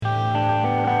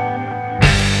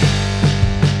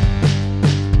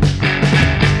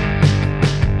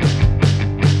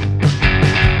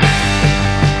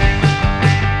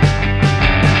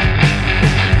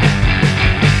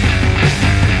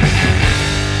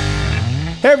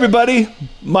Hey everybody,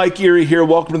 Mike Erie here.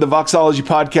 Welcome to the Voxology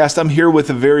Podcast. I'm here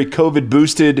with a very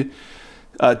COVID-boosted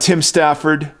Tim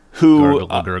Stafford, who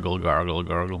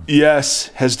gargle. Yes,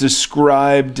 has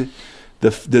described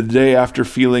the day after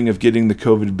feeling of getting the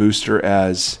COVID booster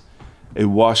as a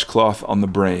washcloth on the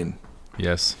brain.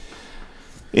 Yes.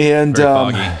 And very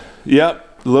foggy.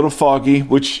 Yep, a little foggy,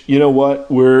 which, you know what,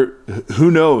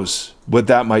 who knows what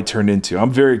that might turn into.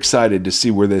 I'm very excited to see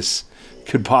where this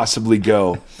could possibly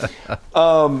go.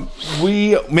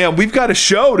 We've got a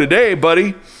show today,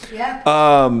 buddy.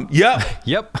 Yeah.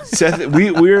 Yep. Seth,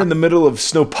 we're in the middle of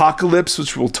snowpocalypse,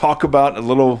 which we'll talk about in a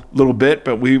little bit,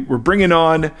 but we're bringing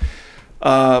on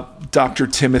Dr.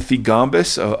 Timothy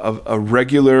Gombis, a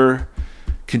regular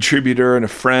contributor and a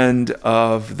friend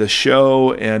of the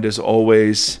show, and as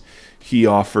always, he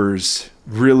offers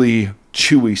really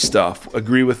chewy stuff.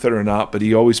 Agree with it or not, but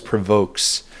he always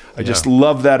provokes. I just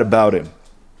love that about him.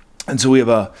 And so we have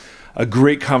a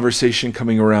great conversation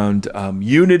coming around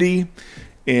unity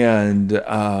and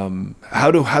how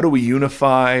do we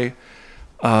unify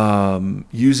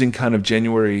using kind of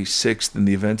January 6th and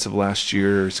the events of last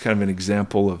year. It's kind of an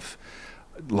example of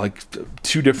like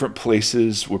two different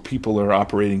places where people are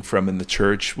operating from in the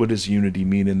church. What does unity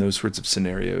mean in those sorts of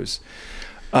scenarios?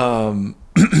 And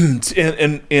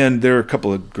there are a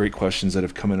couple of great questions that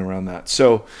have come in around that.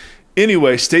 So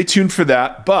anyway, stay tuned for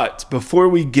that. But before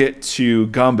we get to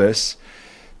Gombis,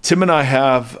 Tim and I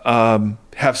have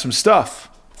some stuff.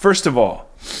 First of all,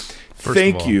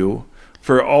 thank you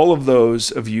for all of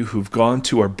those of you who've gone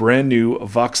to our brand new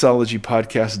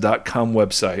voxologypodcast.com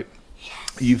website.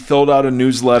 You've filled out a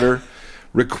newsletter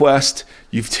request.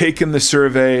 You've taken the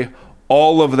survey.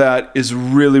 All of that is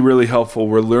really, really helpful.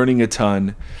 We're learning a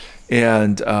ton.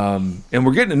 And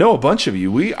we're getting to know a bunch of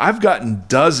you. I've gotten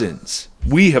dozens.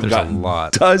 There's gotten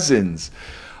dozens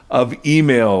of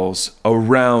emails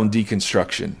around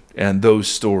deconstruction and those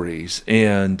stories.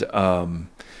 And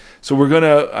so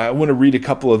I want to read a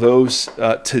couple of those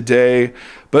today.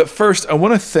 But first, I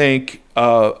want to thank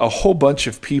a whole bunch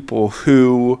of people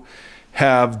who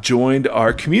have joined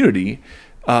our community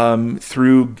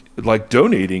through like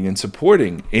donating and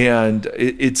supporting. And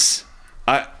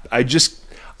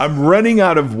I'm running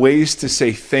out of ways to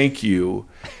say thank you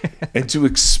and to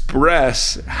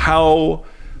express how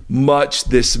much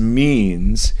this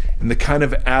means and the kind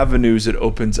of avenues it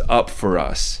opens up for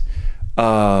us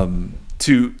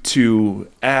to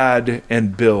add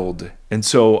and build. And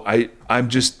so I'm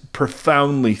just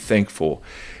profoundly thankful.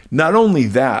 Not only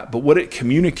that, but what it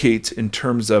communicates in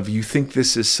terms of you think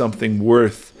this is something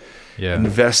worth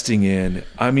investing in.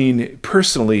 I mean,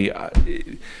 personally,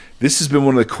 this has been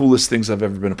one of the coolest things I've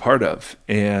ever been a part of.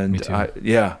 And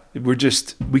we're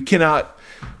just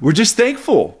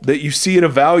thankful that you see it a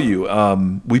value.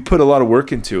 We put a lot of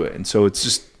work into it. And so it's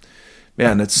just,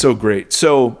 man, that's so great.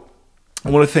 So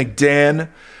I want to thank Dan. I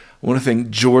want to thank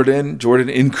Jordan. Jordan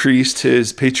increased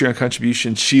his Patreon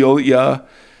contribution. Shelia.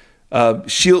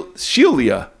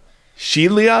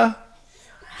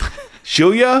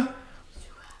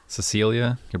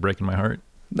 Cecilia, you're breaking my heart.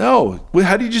 No.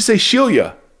 How did you say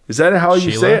Shelia? Is that how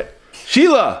you say it?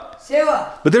 Sheila.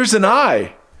 But there's an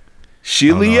I.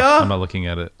 Shelia? I'm not looking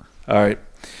at it. All right.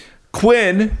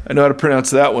 Quinn, I know how to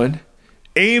pronounce that one.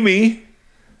 Amy,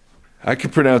 I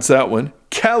can pronounce that one.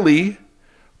 Kelly,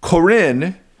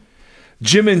 Corinne,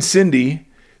 Jim and Cindy.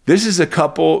 This is a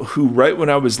couple who, right when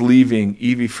I was leaving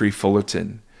Evie Free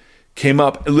Fullerton, came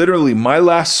up. Literally, my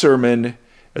last sermon,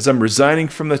 as I'm resigning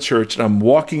from the church, and I'm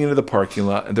walking into the parking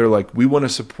lot, and they're like, we want to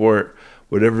support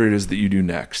whatever it is that you do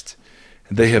next.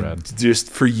 And they have just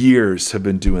for years have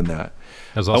been doing that.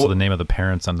 That was also the name of the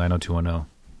parents on 90210.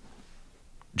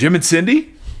 Jim and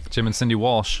Cindy? Jim and Cindy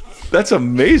Walsh. That's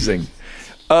amazing.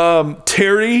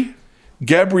 Terry,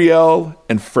 Gabrielle,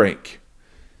 and Frank.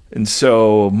 And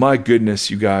so, my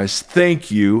goodness, you guys, thank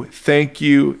you. You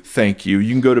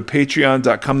can go to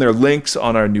patreon.com. There are links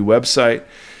on our new website.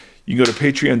 You can go to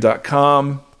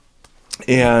patreon.com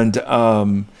and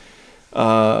type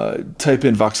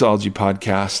in Voxology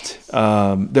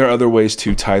Podcast. There are other ways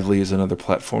too. Tidely is another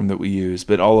platform that we use,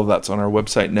 but all of that's on our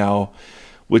website now,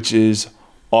 which is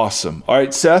awesome. All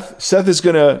right, Seth. Seth is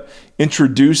going to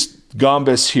introduce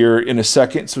Gombis here in a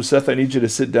second. So, Seth, I need you to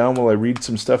sit down while I read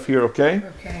some stuff here, okay?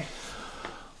 Okay.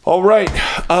 All right.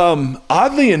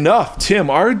 Oddly enough, Tim,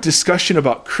 our discussion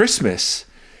about Christmas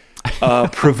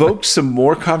provoked some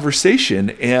more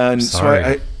conversation, and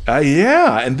Sorry. so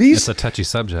and these. It's a touchy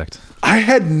subject. I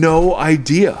had no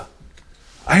idea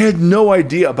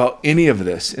about any of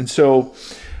this, and so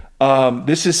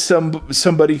this is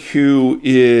somebody who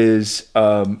is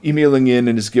emailing in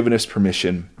and has given us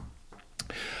permission.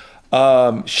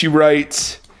 She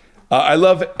writes, I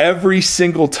love every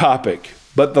single topic,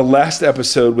 but the last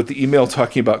episode with the email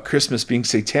talking about Christmas being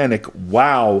satanic,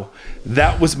 wow,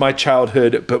 that was my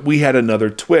childhood, but we had another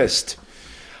twist.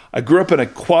 I grew up in a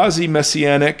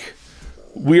quasi-messianic,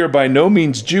 we are by no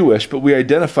means Jewish, but we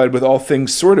identified with all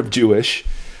things sort of Jewish.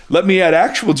 Let me add,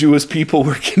 actual Jewish people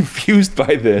were confused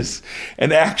by this,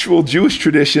 and actual Jewish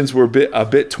traditions were a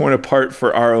bit torn apart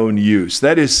for our own use.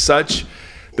 That is such,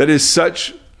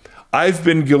 I've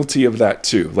been guilty of that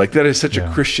too. Like, that is such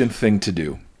a Christian thing to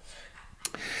do.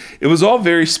 It was all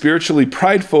very spiritually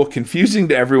prideful, confusing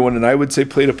to everyone, and I would say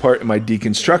played a part in my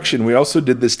deconstruction. We also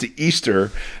did this to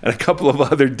Easter and a couple of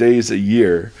other days a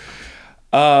year.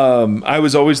 I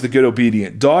was always the good,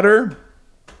 obedient daughter,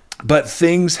 but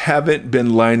things haven't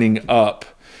been lining up.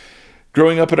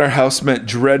 Growing up in our house meant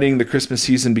dreading the Christmas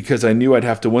season because I knew I'd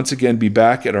have to once again be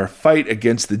back at our fight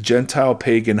against the Gentile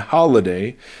pagan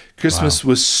holiday. Christmas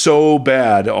was so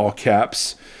bad, all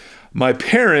caps. My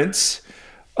parents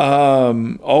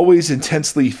always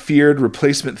intensely feared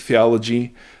replacement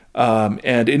theology,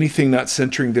 and anything not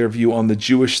centering their view on the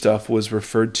Jewish stuff was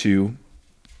referred to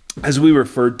as we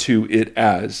referred to it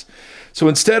as. So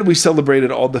instead, we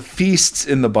celebrated all the feasts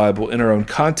in the Bible in our own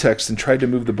context and tried to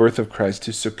move the birth of Christ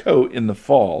to Sukkot in the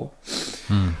fall.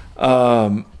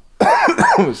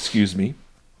 Excuse me.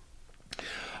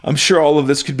 I'm sure all of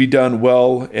this could be done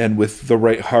well and with the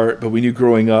right heart, but we knew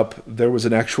growing up there was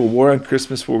an actual war on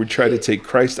Christmas where we tried to take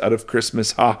Christ out of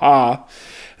Christmas. Ha ha.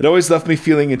 It always left me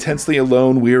feeling intensely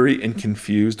alone, weary, and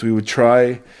confused. We would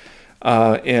try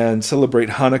and celebrate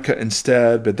Hanukkah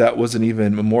instead, but that wasn't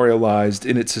even memorialized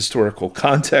in its historical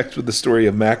context with the story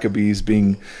of Maccabees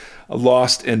being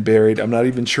lost and buried. I'm not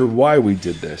even sure why we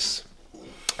did this.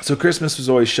 So Christmas was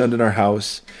always shunned in our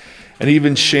house and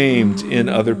even shamed in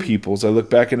other people's. I look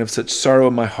back and have such sorrow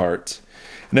in my heart.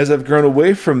 And as I've grown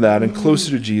away from that and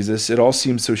closer to Jesus, it all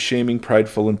seems so shaming,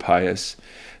 prideful, and pious.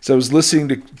 So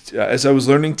as I was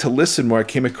learning to listen more, I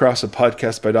came across a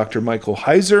podcast by Dr. Michael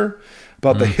Heiser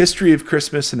about the history of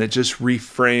Christmas, and it just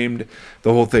reframed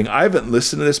the whole thing. I haven't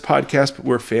listened to this podcast, but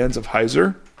we're fans of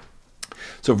Heiser.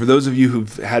 So for those of you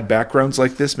who've had backgrounds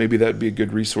like this, maybe that would be a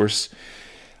good resource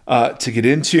to get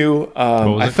into. What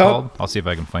was it called? I'll see if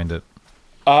I can find it.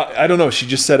 I don't know. She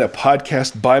just said a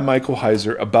podcast by Michael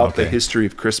Heiser about the history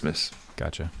of Christmas.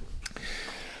 Gotcha.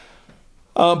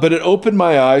 But it opened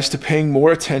my eyes to paying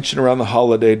more attention around the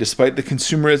holiday, despite the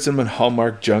consumerism and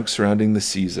Hallmark junk surrounding the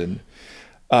season.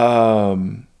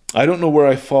 I don't know where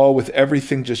I fall with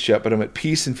everything just yet, but I'm at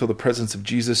peace and feel the presence of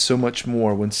Jesus so much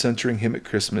more when centering him at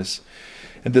Christmas.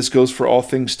 And this goes for all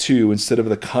things too, instead of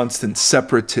the constant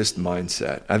separatist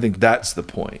mindset. I think that's the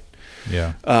point.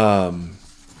 Yeah.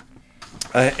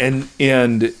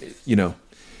 And you know,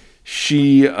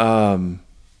 she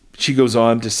goes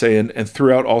on to say, and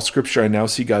throughout all Scripture, I now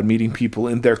see God meeting people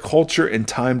in their culture and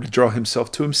time to draw himself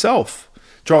to himself.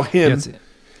 Draw him. Yeah,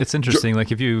 it's interesting.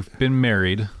 Like, if you've been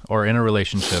married or in a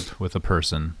relationship with a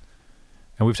person,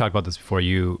 and we've talked about this before,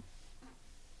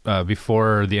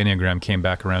 before the Enneagram came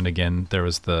back around again, there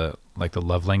was the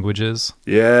love languages.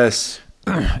 Yes.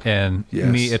 And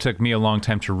yes. It took me a long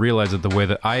time to realize that the way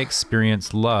that I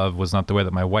experienced love was not the way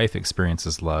that my wife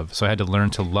experiences love. So I had to learn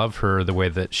to love her the way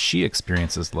that she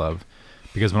experiences love.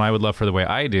 Because when I would love her the way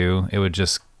I do, it would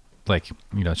just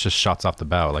it's just shots off the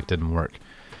bow, didn't work.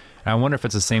 And I wonder if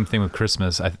it's the same thing with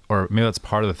Christmas, or maybe that's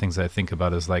part of the things that I think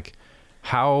about is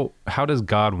how does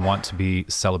God want to be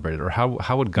celebrated, or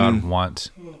how would God want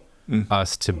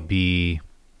us to be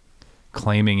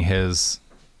claiming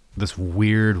this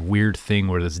weird thing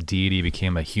where this deity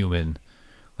became a human?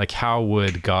 How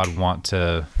would God want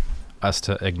us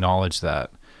to acknowledge that?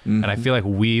 And I feel like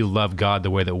we love God the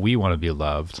way that we want to be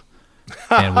loved,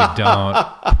 and we don't.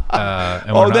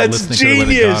 And we're not listening to the way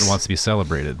that God wants to be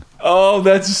celebrated. Oh,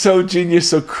 that's so genius.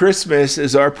 So Christmas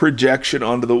is our projection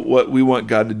onto what we want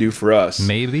God to do for us.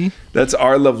 Maybe. That's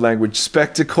our love language.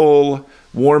 Spectacle,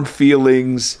 warm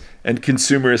feelings, and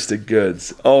consumeristic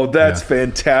goods. Oh, that's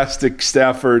fantastic,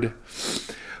 Stafford.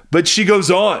 But she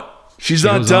goes on. She's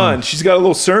not done. She's got a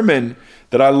little sermon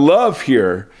that I love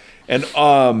here. And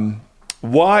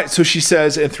why? So she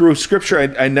says, and through Scripture,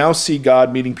 I now see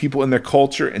God meeting people in their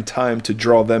culture and time to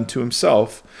draw them to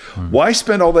himself. Why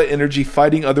spend all that energy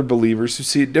fighting other believers who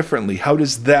see it differently? How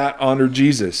does that honor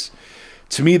Jesus?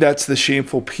 To me, that's the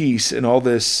shameful piece in all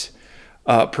this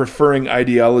preferring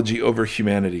ideology over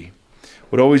humanity.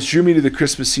 What always drew me to the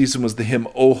Christmas season was the hymn,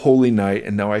 "O Holy Night,"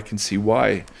 and now I can see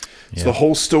why. It's the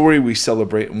whole story we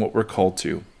celebrate and what we're called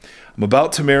to. I'm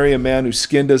about to marry a man whose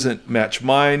skin doesn't match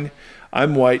mine.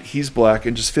 I'm white, he's black,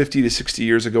 and just 50 to 60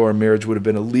 years ago, our marriage would have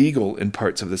been illegal in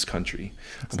parts of this country.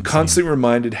 I'm constantly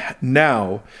reminded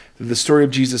now that the story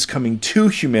of Jesus coming to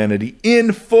humanity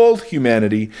in full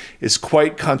humanity is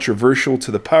quite controversial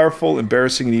to the powerful,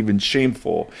 embarrassing, and even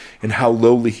shameful in how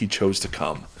lowly he chose to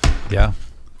come. Yeah.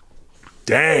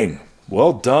 Dang.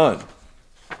 Well done.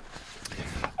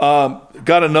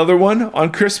 Got another one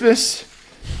on Christmas.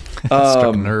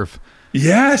 Struck a nerve.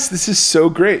 Yes, this is so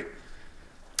great.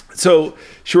 So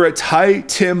she writes, "Hi,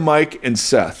 Tim, Mike, and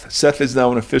Seth." Seth is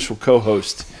now an official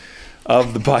co-host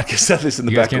of the podcast. Seth is in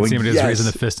the background. You guys can't see him, but he's raising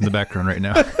the fist in the background right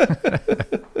now.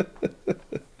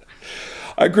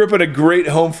 I grew up in a great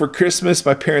home for Christmas.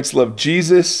 My parents loved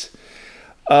Jesus.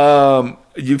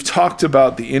 You've talked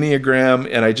about the Enneagram,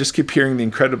 and I just keep hearing the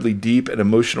incredibly deep and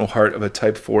emotional heart of a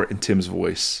type 4 in Tim's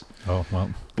voice. Oh,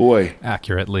 well. Boy.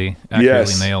 Accurately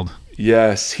Yes. nailed.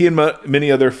 Yes. He and many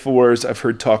other 4s I've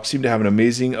heard talk seem to have an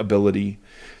amazing ability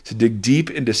to dig deep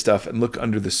into stuff and look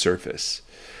under the surface.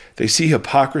 They see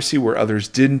hypocrisy where others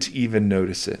didn't even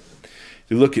notice it.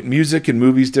 They look at music and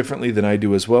movies differently than I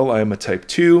do as well. I am a type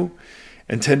 2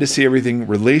 and tend to see everything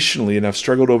relationally, and I've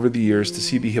struggled over the years to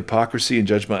see the hypocrisy and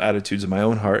judgmental attitudes of my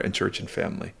own heart and church and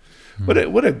family. What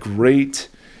a great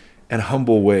and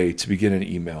humble way to begin an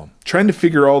email. Trying to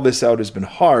figure all this out has been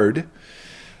hard,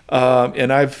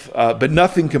 but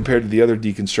nothing compared to the other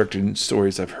deconstructing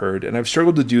stories I've heard, and I've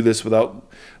struggled to do this without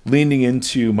leaning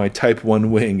into my type 1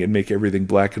 wing and make everything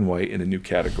black and white in a new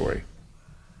category.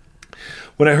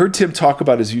 When I heard Tim talk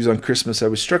about his views on Christmas, I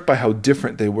was struck by how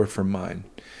different they were from mine.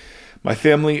 My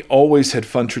family always had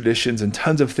fun traditions and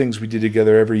tons of things we did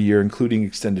together every year, including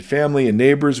extended family and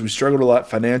neighbors. We struggled a lot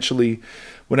financially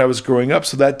when I was growing up,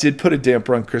 so that did put a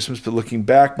damper on Christmas. But looking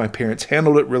back, my parents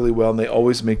handled it really well, and they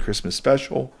always made Christmas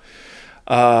special.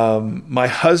 My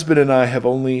husband and I have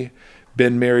only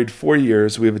been married 4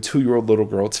 years. We have a 2-year-old little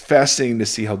girl. It's fascinating to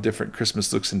see how different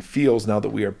Christmas looks and feels now that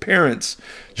we are parents,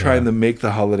 trying to make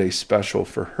the holiday special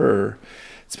for her.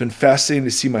 It's been fascinating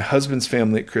to see my husband's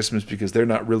family at Christmas because they're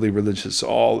not really religious at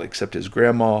all, except his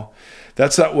grandma.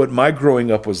 That's not what my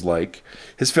growing up was like.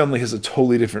 His family has a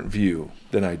totally different view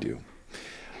than I do.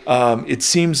 It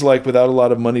seems like without a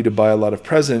lot of money to buy a lot of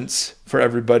presents for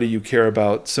everybody you care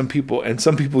about, some people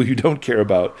you don't care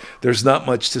about, there's not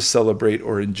much to celebrate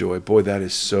or enjoy. Boy, that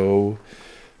is so,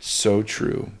 so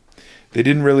true. They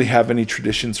didn't really have any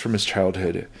traditions from his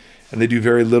childhood, and they do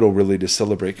very little really to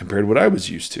celebrate compared to what I was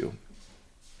used to.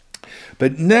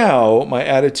 But now my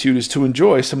attitude is to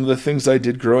enjoy some of the things I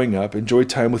did growing up, enjoy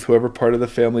time with whoever part of the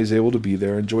family is able to be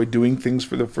there, enjoy doing things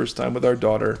for the first time with our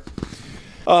daughter.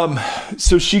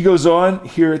 So she goes on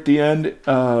here at the end.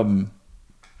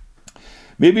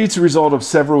 Maybe it's a result of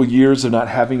several years of not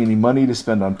having any money to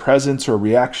spend on presents, or a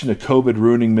reaction to COVID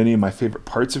ruining many of my favorite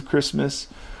parts of Christmas.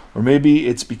 Or maybe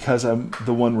it's because I'm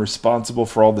the one responsible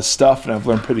for all the stuff, and I've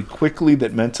learned pretty quickly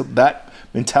that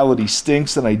mentality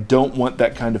stinks, and I don't want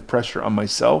that kind of pressure on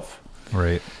myself.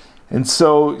 Right. And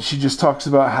so she just talks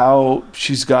about how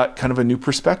she's got kind of a new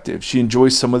perspective. She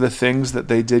enjoys some of the things that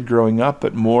they did growing up,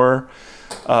 but more.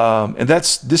 And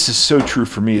this is so true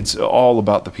for me. It's all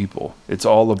about the people. It's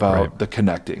all about the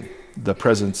connecting, the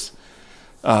presence.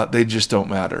 They just don't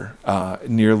matter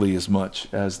nearly as much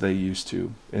as they used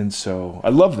to. And so I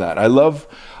love that. I love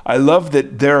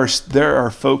that there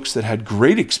are folks that had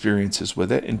great experiences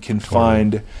with it and can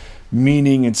find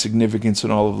meaning and significance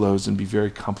in all of those and be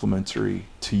very complimentary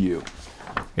to you.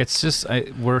 It's just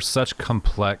we're such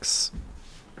complex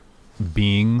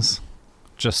beings.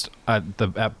 Just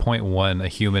at point one, a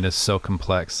human is so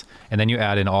complex, and then you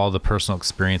add in all the personal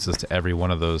experiences to every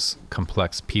one of those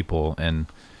complex people, and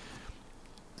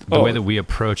the way that we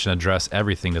approach and address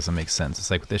everything doesn't make sense.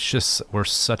 It's like we're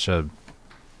such a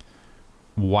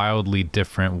wildly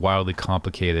different, wildly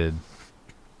complicated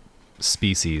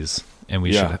species, and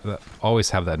we should always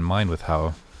have that in mind with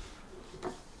how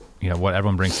what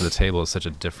everyone brings to the table is such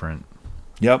a different.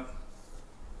 Yep.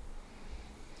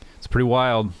 It's pretty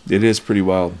wild. It is pretty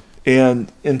wild.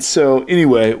 And so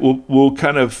anyway, we'll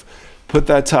kind of put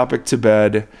that topic to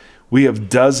bed. We have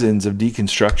dozens of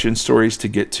deconstruction stories to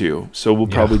get to. So we'll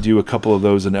probably do a couple of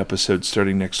those in episodes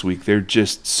starting next week. They're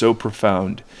just so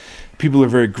profound. People are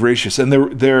very gracious, and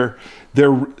they're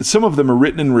some of them are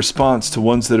written in response to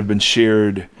ones that have been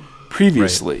shared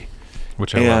previously.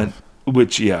 Which I love.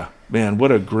 Man,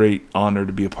 what a great honor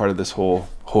to be a part of this whole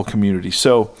community.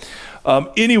 So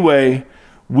anyway,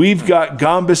 we've got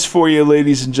Gombis for you,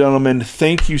 ladies and gentlemen.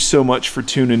 Thank you so much for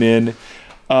tuning in.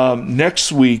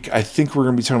 Next week, I think we're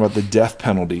going to be talking about the death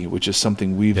penalty, which is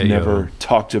something we've never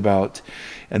talked about.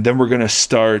 And then we're going to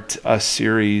start a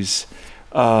series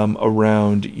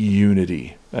around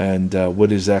unity. And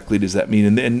what exactly does that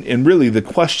mean? And really the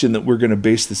question that we're going to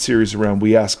base the series around,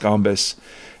 we ask Gombis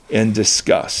and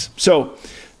discuss. So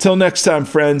till next time,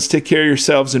 friends, take care of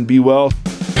yourselves and be well.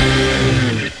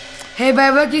 Hey, by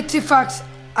looking to Fox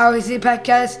Odyssey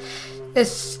Podcast,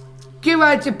 let's give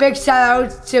out a big shout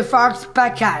out to Fox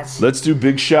Podcast. Let's do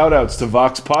big shout outs to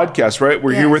Vox Podcast, right?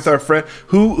 We're here Yes. with our friend.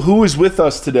 Who is with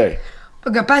us today?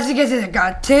 We got Pastor Guest, I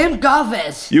got Tim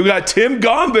Gombis. You got Tim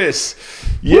Gombis.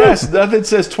 Yes, nothing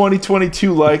says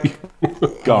 2022 like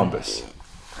Gombis.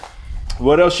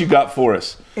 What else you got for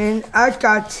us? And I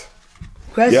got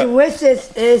Yep.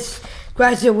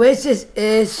 question wishes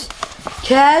is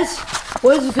Cass,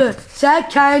 what's it called?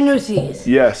 Sad kind Newsies.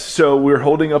 Yes, so we're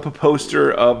holding up a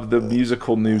poster of the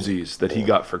musical Newsies that he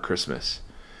got for Christmas.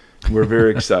 We're very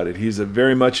excited. He's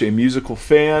very much a musical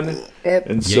fan. Yep.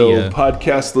 And so Yeah.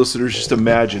 podcast listeners, just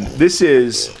imagine. This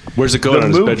is Where's it going the on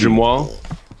his movie. bedroom wall?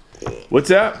 What's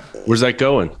that? Where's that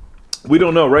going? We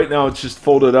don't know. Right now it's just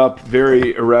folded up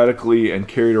very erratically and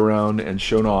carried around and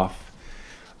shown off.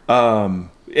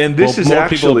 And this is more people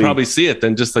actually will probably see it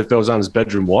than just if it was on his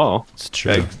bedroom wall. It's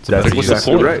true. It's a That's better what's the use.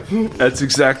 exactly point? right. That's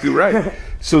exactly right.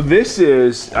 So this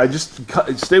is,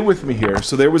 stay with me here.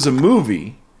 So there was a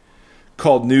movie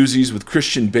called Newsies with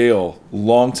Christian Bale a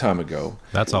long time ago.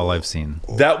 That's all I've seen.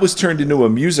 That was turned into a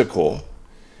musical.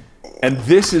 And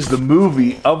this is the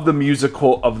movie of the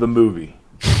musical of the movie.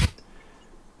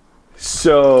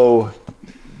 So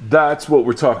that's what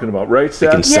we're talking about, right,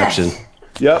 Seth? Inception. Yes.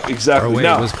 Yep, exactly. Or wait,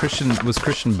 Now, was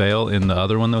Christian Bale in the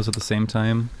other one that was at the same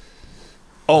time?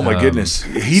 oh my goodness,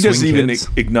 he doesn't Swing even Kids?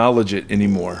 acknowledge it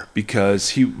anymore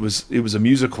because it was a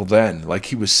musical then. Like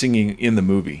he was singing in the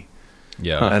movie.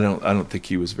 Yeah. I don't think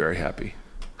he was very happy.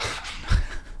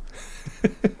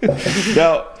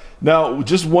 Now,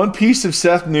 just one piece of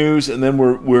Seth news, and then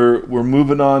we're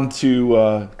moving on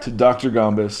to Dr.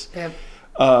 Gombis.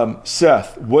 Yep.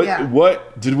 Seth, Yeah.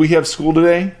 what did we have school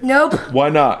today? Nope. Why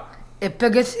not?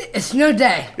 Because it's no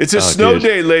day. It's a snow dude.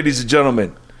 day, ladies and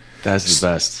gentlemen. That's the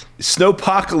best.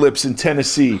 Snowpocalypse in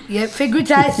Tennessee. Yep, figure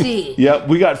see. Yep,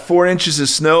 we got 4 inches of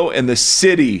snow, and the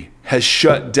city has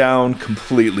shut down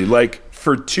completely. Like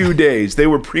for 2 days, they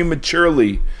were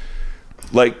prematurely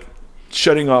like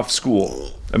shutting off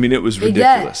school. I mean, it was They did.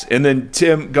 ridiculous. And then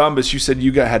Tim Gombis, you said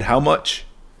you had how much?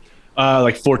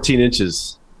 Like 14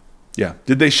 inches. Yeah.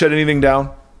 Did they shut anything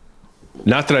down?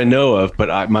 Not that I know of,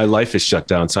 but my life is shut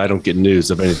down, so I don't get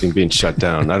news of anything being shut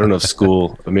down. I don't know if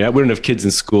school. I mean, we don't have kids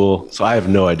in school, so I have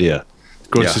no idea.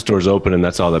 Grocery Yeah. store's open, and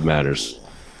that's all that matters.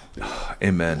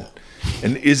 Amen.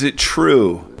 And is it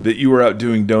true that you were out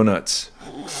doing donuts?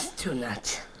 Do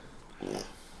not.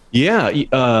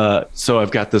 Yeah. So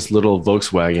I've got this little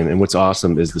Volkswagen, and what's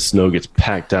awesome is the snow gets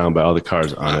packed down by all the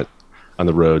cars on it, on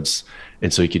the roads,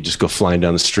 and so you could just go flying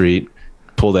down the street,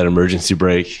 pull that emergency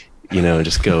brake, and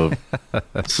just go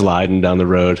sliding down the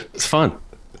road. It's fun.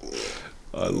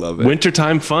 I love it.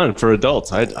 Wintertime fun for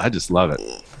adults. I just love it.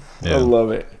 I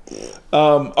love it.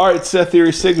 All right, Seth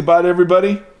Theory, say goodbye to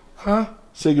everybody. Huh?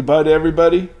 Say goodbye to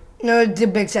everybody. No, the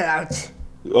big shout out.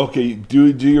 Okay, do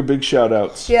your big shout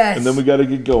outs. Yes. And then we got to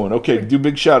get going. Okay, do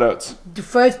big shout outs. The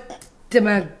first, the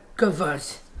man go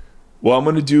first. Well, I'm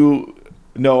going to do.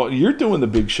 No, you're doing the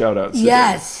big shout outs. today.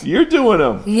 Yes. You're doing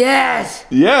them. Yes.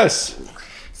 Yes.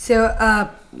 So,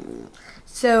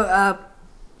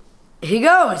 here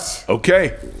goes.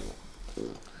 Okay.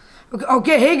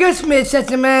 Okay, here goes,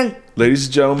 Mr. Man. Ladies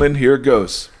and gentlemen, here it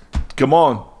goes. Come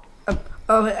on.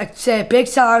 I'd say a big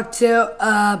shout out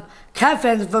to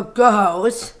Kevin for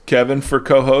co-host. Kevin for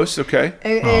co host. Okay.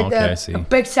 And, okay, I see. A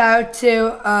big shout out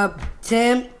to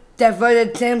Tim,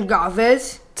 devoted Tim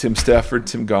Gombis Tim Stafford,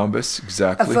 Tim Gombis.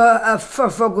 Exactly.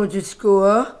 for going to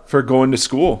school. For going to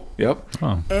school. Yep.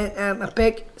 Oh. And a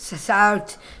big shout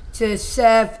out to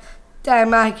Seth,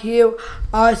 Mike Hugh,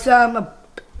 awesome,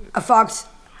 a Fox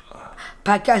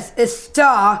podcast is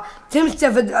star, Tim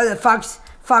Stafford of the Fox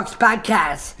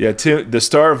podcast. Yeah, the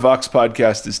star of Vox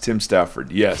Podcast is Tim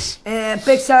Stafford. Yes. And a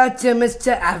big shout out to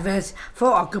Mr. Evans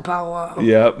for Acapulco.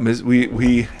 Yeah,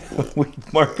 we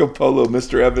Marco Polo,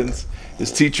 Mr. Evans,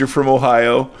 his teacher from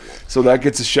Ohio. So that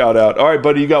gets a shout out. All right,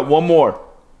 buddy, you got one more.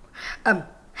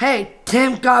 Hey,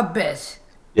 Tim Gombis.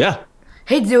 Yeah.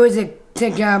 Hey, do is it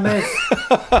Tim Gombis?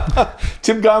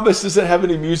 Tim Gombis doesn't have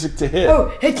any music to hit.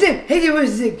 Oh, hey Tim, hey do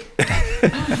music.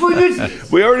 For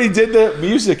music. We already did the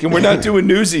music, and we're not doing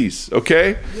newsies,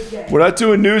 okay? We're not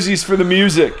doing newsies for the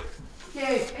music. Yeah,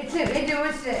 hey Tim, hey do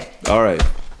music. All right.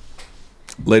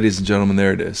 Ladies and gentlemen,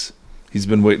 there it is. He's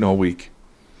been waiting all week.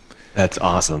 That's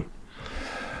awesome.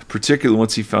 Particularly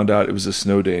once he found out it was a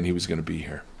snow day and he was going to be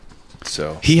here.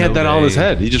 So, He had that all in his way.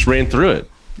 head. He just ran through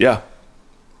it. yeah.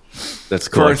 That's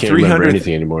cool. For I our can't remember 300th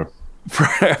anything anymore. For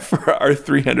our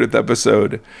 300th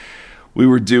episode,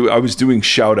 I was doing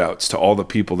shout outs to all the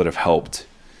people that have helped.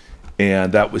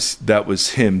 And that was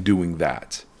him doing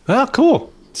that. Oh,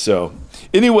 cool. So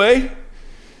anyway,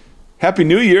 Happy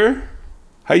New Year.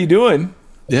 How you doing?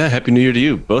 Yeah, Happy New Year to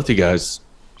you, both you guys.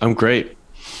 I'm great.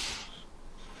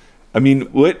 I mean,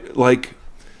 what, like,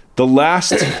 the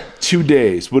last 2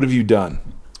 days, what have you done?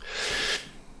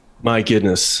 My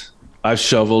goodness. I've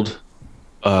shoveled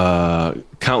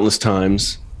countless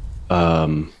times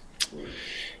and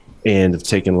have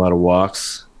taken a lot of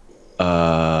walks.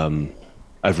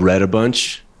 I've read a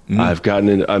bunch. I've gotten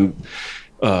in,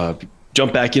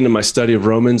 jumped back into my study of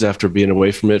Romans after being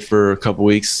away from it for a couple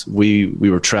weeks. We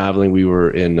were traveling. We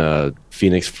were in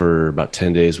Phoenix for about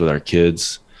 10 days with our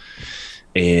kids.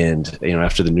 And,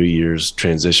 after the New Year's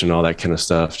transition, all that kind of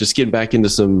stuff, just getting back into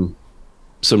some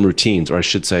routines, or I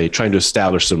should say, trying to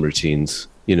establish some routines,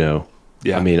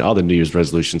 Yeah. I mean, all the New Year's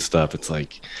resolution stuff, it's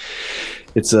like,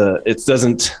 it's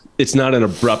not an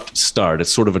abrupt start.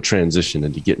 It's sort of a transition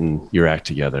into getting your act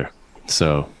together.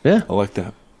 So, yeah. I like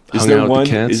that. Is there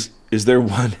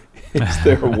one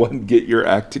get your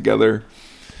act together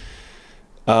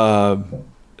like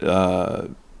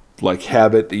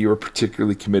habit that you were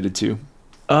particularly committed to?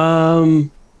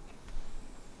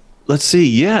 Let's see.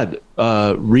 Yeah.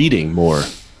 Reading more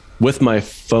with my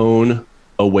phone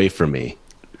away from me.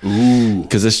 Ooh.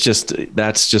 Cause that's just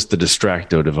the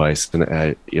distracto device.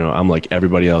 And I'm like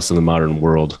everybody else in the modern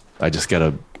world. I just got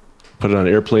to put it on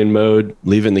airplane mode,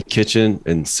 leave it in the kitchen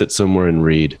and sit somewhere and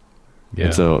read. Yeah.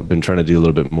 And so I've been trying to do a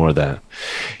little bit more of that.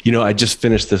 I just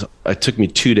finished this. It took me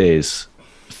 2 days,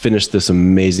 finished this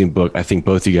amazing book. I think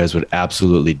both of you guys would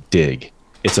absolutely dig.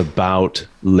 It's about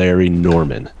Larry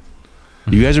Norman.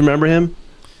 You guys remember him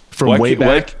from way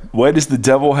back? Why does the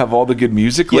devil have all the good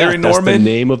music? Larry Norman. That's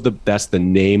the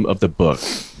name of the book.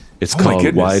 It's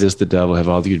called Why Does the Devil Have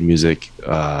All the Good Music?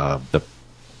 The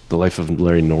Life of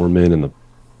Larry Norman and the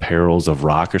Perils of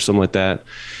Rock or something like that.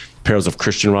 Perils of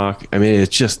Christian Rock. I mean,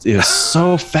 it was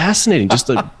so fascinating just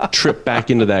to trip back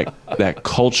into that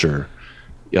culture.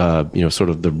 Sort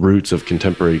of the roots of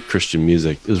contemporary Christian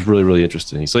music. It was really, really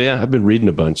interesting. So yeah, I've been reading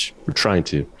a bunch. We're trying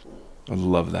to. I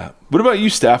love that. What about you,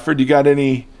 Stafford? You got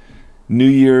any New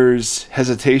Year's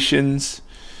hesitations,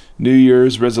 New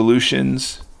Year's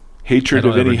resolutions, hatred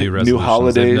of any new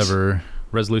holidays?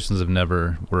 Resolutions have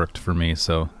never worked for me,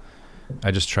 so I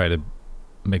just try to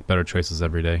make better choices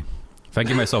every day. If I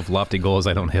give myself lofty goals,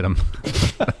 I don't hit them.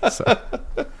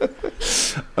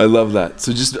 I love that.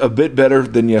 So just a bit better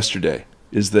than yesterday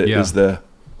is the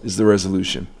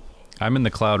resolution. I'm in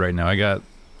the cloud right now. I feel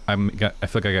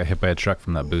like I got hit by a truck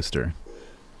from that booster.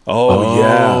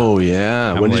 Oh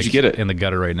yeah. When did you get it? In the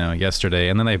gutter right now, yesterday.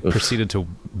 And then I proceeded to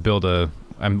build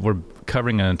we're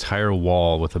covering an entire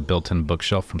wall with a built-in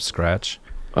bookshelf from scratch.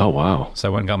 Oh, wow. So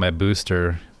I went and got my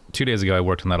booster. 2 days ago, I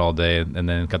worked on that all day, and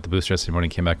then got the booster yesterday morning,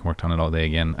 came back and worked on it all day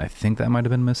again. I think that might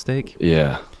have been a mistake.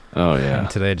 Yeah. Oh, yeah. And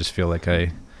today I just feel like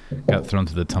I got thrown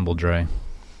to the tumble dry.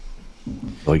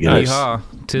 Well, nice. Yeehaw.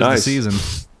 'Tis the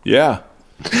season. Yeah.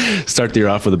 Start the year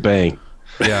off with a bang.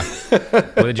 Yeah.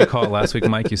 What did you call it last week,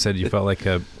 Mike? You said you felt like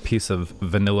a piece of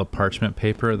vanilla parchment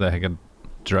paper that had got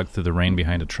dragged through the rain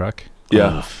behind a truck.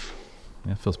 Yeah.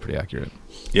 Yeah, it feels pretty accurate.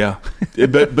 Yeah.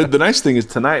 But the nice thing is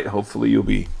tonight, hopefully you'll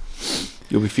be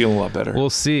feeling a lot better. We'll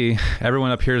see.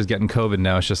 Everyone up here is getting COVID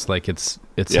now. It's just like it's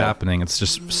happening. It's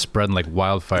just spreading like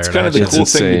wildfire. It's kind of the cool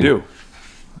thing to do.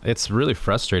 It's really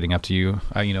frustrating after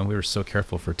we were so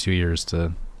careful for 2 years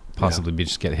to possibly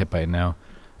just get hit by it now.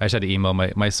 I just had to email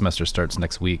my semester starts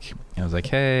next week. And I was like,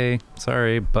 hey,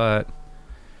 sorry, but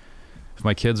if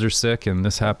my kids are sick and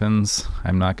this happens,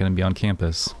 I'm not going to be on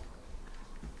campus.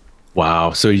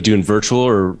 Wow. So are you doing virtual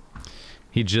or?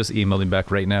 He just emailed me back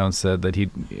right now and said that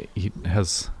he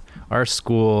has our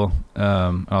school,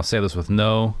 and I'll say this with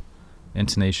no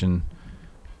intonation,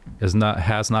 has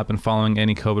not been following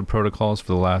any COVID protocols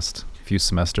for the last few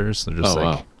semesters. They're just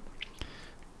wow.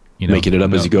 Making it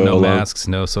up as you go along. No masks,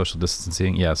 no social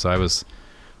distancing. Yeah, so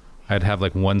I'd have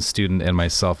like one student and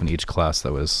myself in each class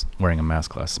that was wearing a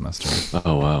mask last semester.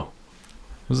 Oh, wow.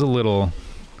 It was a little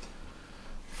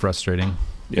frustrating.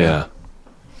 Yeah.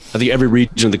 I think every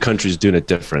region of the country is doing it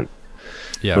different.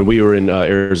 Yeah. When we were in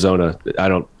Arizona,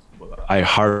 I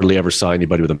hardly ever saw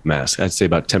anybody with a mask. I'd say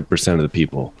about 10% of the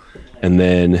people. And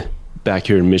then back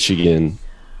here in Michigan,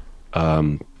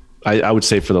 I would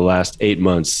say for the last 8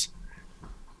 months,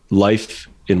 life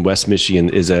in West Michigan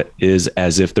is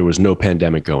as if there was no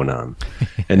pandemic going on.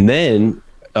 And then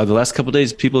the last couple of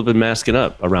days, people have been masking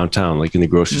up around town, like in the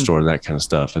grocery store and that kind of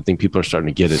stuff. I think people are starting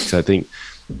to get it. 'Cause I think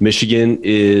Michigan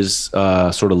is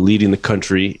sort of leading the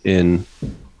country in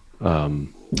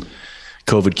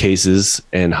COVID cases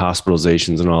and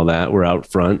hospitalizations and all that. We're out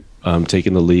front,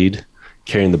 taking the lead,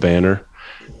 carrying the banner.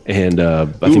 And I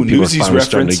think people are finally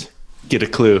starting to get a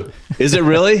clue. Is it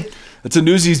really? It's a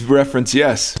Newsies reference,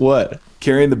 yes. What?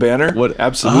 Carrying the banner? What?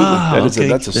 Absolutely.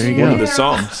 That's one of the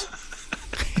songs.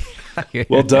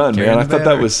 Well done, man. I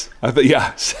thought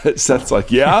yeah. Seth's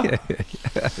like, yeah?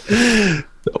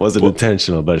 That wasn't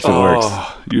intentional, but if it works.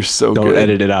 You're so Don't good.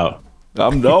 edit it out.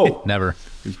 No. Never. Are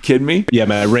you kidding me? Yeah,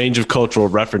 my range of cultural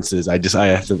references. I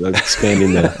have to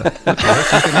expanding the.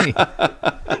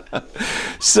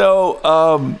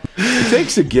 So,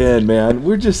 thanks again, man.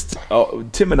 We're just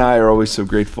Tim and I are always so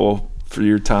grateful for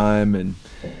your time and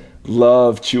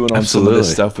love chewing on some of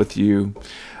this stuff with you.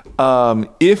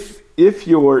 If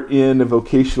you're in a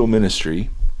vocational ministry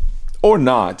or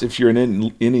not, if you're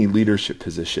in any leadership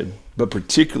position, but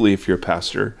particularly if you're a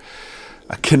pastor,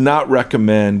 I cannot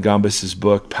recommend Gambas's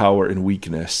book, Power and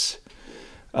Weakness,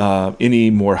 any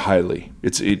more highly.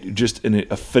 It's just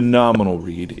a phenomenal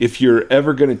read. If you're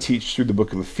ever going to teach through the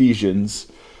book of Ephesians,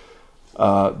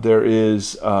 there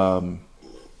is,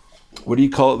 what do you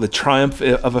call it? The triumph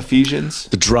of Ephesians?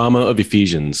 The drama of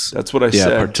Ephesians. That's what I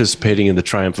said. Participating in the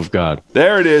triumph of God.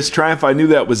 There it is. Triumph. I knew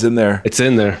that was in there. It's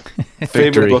in there.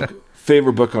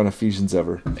 Favorite book on Ephesians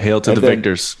ever. Hail to the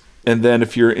victors. And then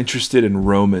if you're interested in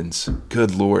Romans,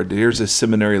 good Lord, here's a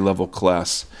seminary level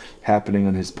class happening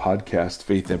on his podcast,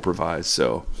 Faith Improvised.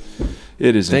 So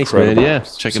it is incredible. Man. Yeah,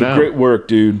 check it out. Great work,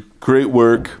 dude. Great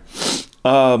work.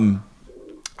 I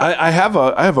have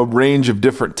a range of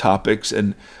different topics,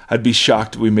 and I'd be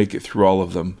shocked if we make it through all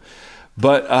of them.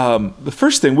 But the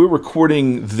first thing, we're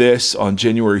recording this on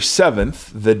January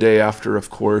 7th, the day after, of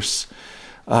course,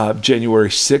 January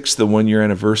 6th, the 1-year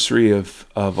anniversary of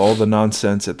all the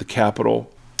nonsense at the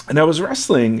Capitol. And I was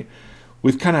wrestling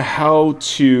with kind of how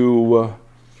to,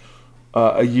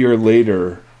 a year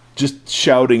later, just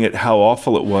shouting at how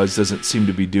awful it was doesn't seem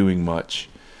to be doing much.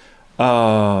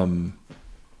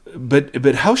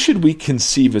 But how should we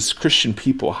conceive as Christian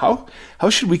people? How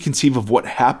should we conceive of what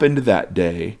happened that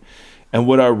day and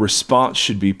what our response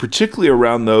should be, particularly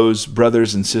around those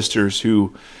brothers and sisters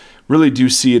who really do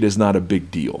see it as not a big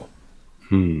deal?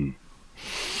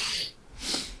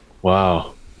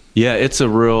 Wow. Yeah, it's a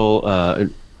real,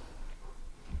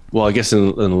 well, I guess in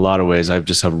a lot of ways, I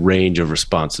just have a range of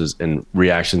responses and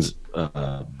reactions,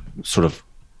 sort of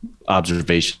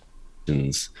observations.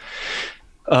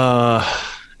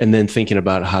 And then thinking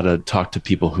about how to talk to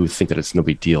people who think that it's no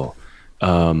big deal.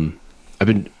 I've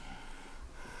been,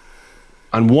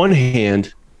 on one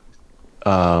hand,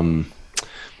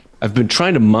 I've been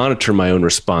trying to monitor my own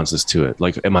responses to it.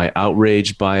 Like, am I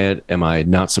outraged by it? Am I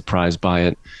not surprised by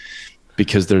it?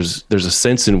 Because there's a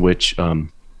sense in which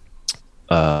I'm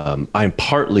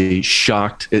partly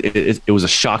shocked. It was a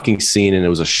shocking scene and it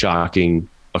was a shocking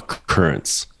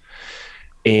occurrence.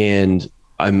 And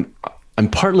I'm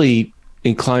partly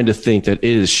inclined to think that it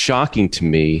is shocking to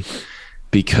me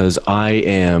because I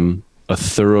am a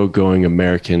thoroughgoing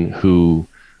American who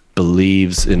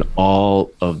believes in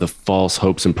all of the false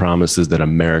hopes and promises that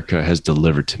America has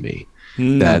delivered to me.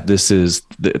 That this is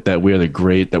that we are the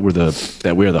great, that we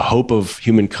are the hope of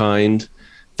humankind,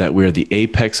 that we are the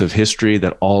apex of history,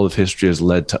 that all of history has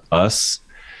led to us,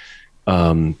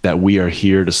 that we are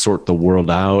here to sort the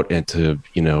world out and to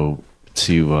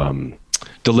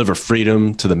deliver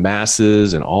freedom to the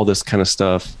masses and all this kind of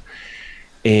stuff.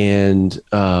 And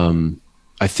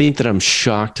I think that I'm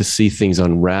shocked to see things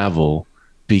unravel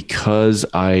because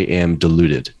I am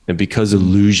deluded and because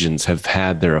illusions have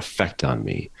had their effect on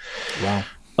me. Wow.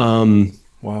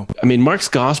 Wow. I mean, Mark's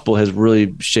gospel has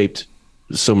really shaped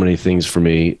so many things for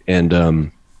me.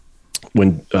 And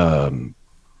when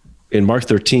in Mark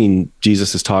 13,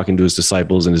 Jesus is talking to his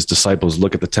disciples, and his disciples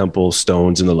look at the temple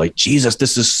stones and they're like, Jesus,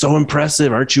 this is so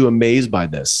impressive. Aren't you amazed by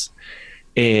this?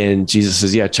 And Jesus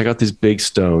says, yeah, check out these big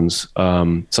stones.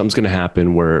 Something's going to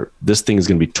happen where this thing is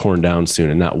going to be torn down soon,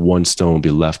 and not one stone will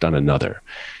be left on another.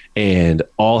 And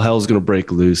all hell's going to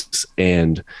break loose,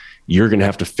 and you're going to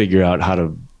have to figure out how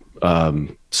to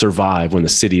survive when the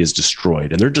city is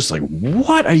destroyed. And they're just like,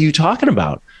 what are you talking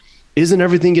about? Isn't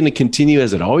everything going to continue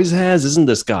as it always has? Isn't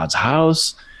this God's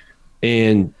house?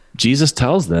 And Jesus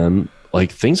tells them,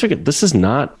 like, things are good. This is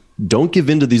not, don't give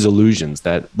into these illusions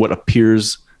that what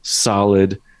appears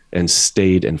solid and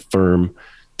staid and firm,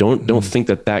 don't think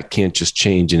that can't just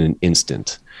change in an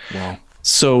instant. Wow.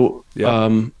 So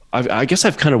I guess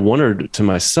I've kind of wondered to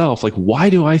myself, like, why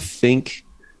do I think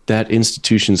that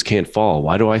institutions can't fall?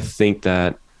 Why do I think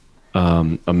that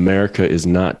America is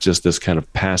not just this kind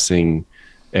of passing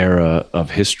era of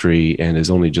history and is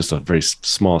only just a very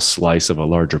small slice of a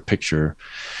larger picture.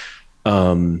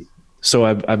 So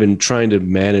I've been trying to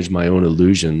manage my own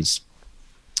illusions.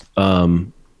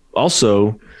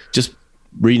 Also, just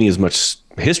reading as much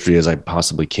history as I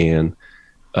possibly can.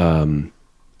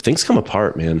 Things come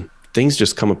apart, man. Things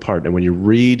just come apart. And when you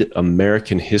read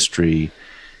American history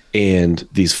and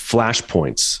these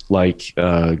flashpoints, like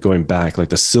going back, like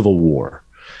the Civil War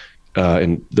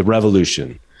and the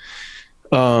Revolution,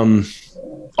 all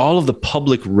of the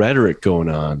public rhetoric going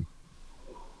on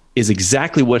is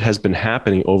exactly what has been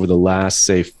happening over the last,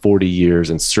 say, 40 years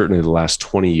and certainly the last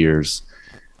 20 years.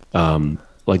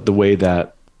 Like the way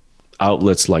that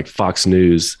outlets like Fox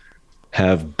News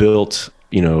have built,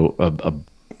 a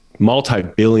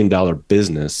multi-billion-dollar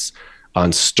business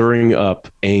on stirring up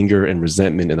anger and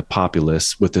resentment in the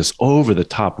populace with this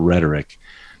over-the-top rhetoric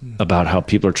about how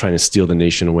people are trying to steal the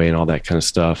nation away and all that kind of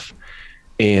stuff.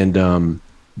 And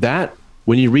that,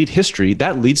 when you read history,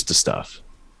 that leads to stuff.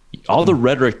 All the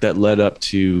rhetoric that led up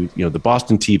to, the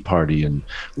Boston Tea Party and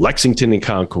Lexington and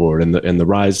Concord and the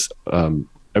rise,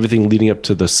 everything leading up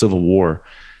to the Civil War,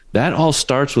 that all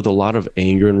starts with a lot of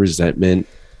anger and resentment.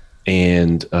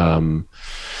 And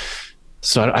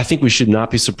so I think we should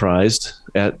not be surprised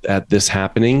at this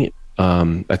happening.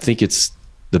 I think it's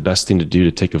the best thing to do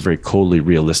to take a very coldly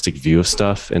realistic view of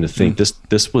stuff and to think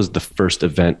this was the first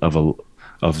event of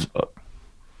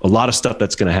a lot of stuff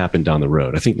that's going to happen down the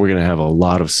road. I think we're going to have a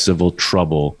lot of civil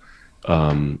trouble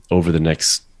over the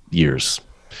next years.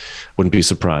 Wouldn't be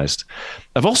surprised.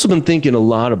 I've also been thinking a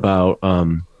lot about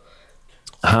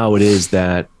how it is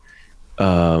that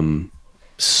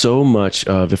so much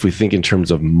of, if we think in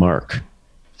terms of Mark,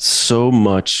 so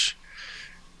much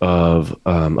of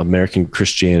American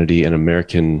Christianity and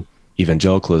American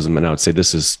evangelicalism, and I would say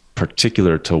this is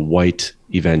particular to white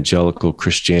evangelical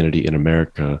Christianity in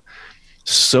America,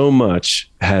 so much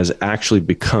has actually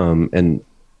become, and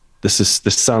this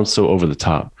sounds so over the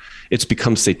top, it's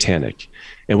become satanic.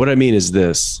 And what I mean is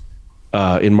this,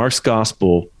 in Mark's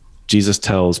gospel, Jesus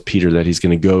tells Peter that he's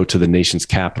going to go to the nation's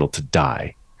capital to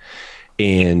die.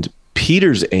 And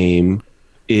Peter's aim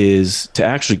is to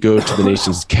actually go to the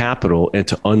nation's capital and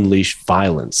to unleash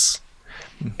violence.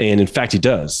 And in fact, he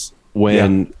does.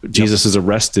 When Jesus is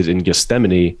arrested in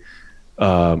Gethsemane,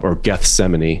 or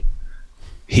Gethsemane,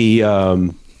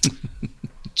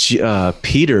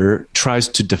 Peter tries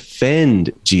to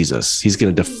defend Jesus. He's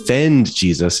going to defend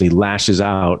Jesus, and he lashes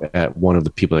out at one of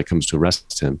the people that comes to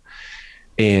arrest him.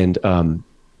 And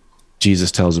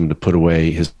Jesus tells him to put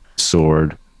away his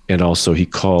sword. And also he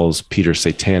calls Peter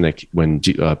satanic when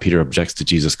Peter objects to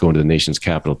Jesus going to the nation's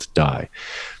capital to die.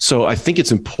 So I think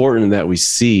it's important that we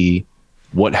see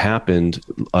what happened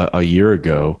a year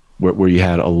ago, where you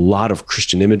had a lot of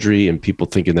Christian imagery and people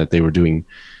thinking that they were doing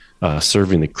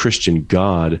serving the Christian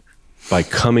God by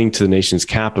coming to the nation's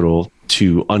capital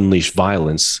to unleash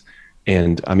violence.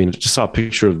 And I mean, I just saw a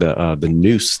picture of the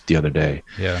noose the other day.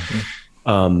 Yeah.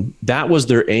 That was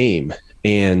their aim.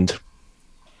 And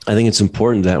I think it's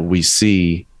important that we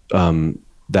see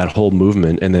that whole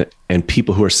movement and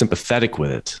people who are sympathetic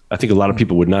with it. I think a lot of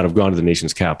people would not have gone to the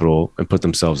nation's capital and put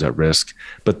themselves at risk,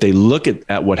 but they look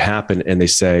at what happened and they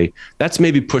say, that's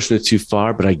maybe pushing it too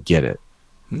far, but I get it.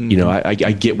 Mm-hmm.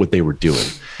 I get what they were doing.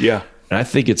 Yeah. And I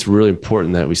think it's really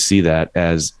important that we see that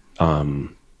as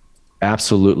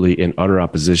absolutely in utter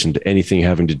opposition to anything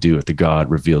having to do with the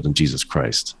God revealed in Jesus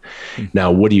Christ. Mm-hmm.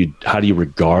 Now, how do you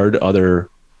regard other,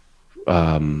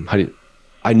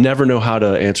 I never know how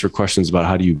to answer questions about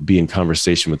how do you be in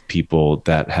conversation with people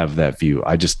that have that view.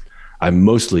 I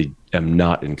mostly am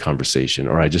not in conversation,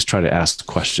 or I just try to ask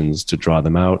questions to draw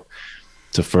them out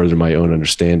to further my own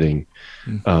understanding.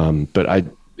 Mm-hmm. But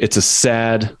it's a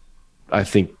sad, I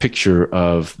think, picture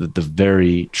of the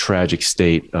very tragic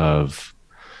state of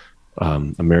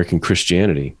American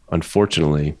Christianity,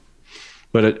 unfortunately.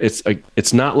 But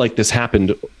it's not like this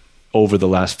happened over the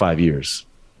last 5 years.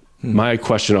 My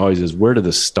question always is, where did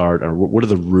this start, or what are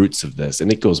the roots of this?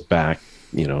 And it goes back,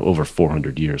 over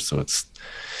 400 years. So it's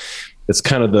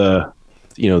kind of the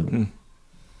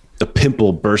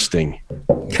pimple bursting.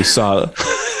 We saw,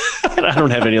 I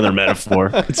don't have any other metaphor.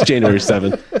 It's January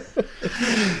 7th.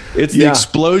 It's the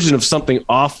explosion of something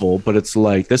awful, but it's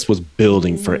like this was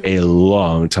building for a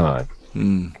long time.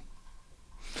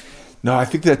 No, I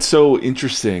think that's so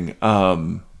interesting.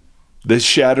 The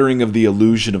shattering of the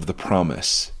illusion of the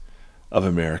promise of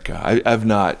America. I've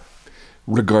not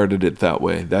regarded it that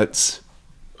way.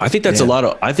 I think that's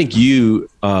I think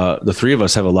the three of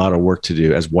us have a lot of work to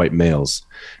do as white males,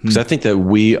 because I think that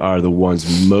we are the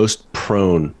ones most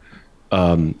prone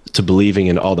to believing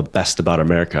in all the best about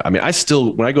America. I mean, I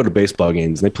still, when I go to baseball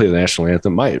games and they play the national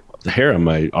anthem, the hair on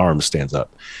my arm stands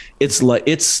up. It's like,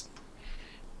 it's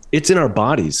in our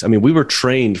bodies. I mean, we were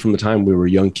trained from the time we were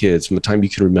young kids, from the time you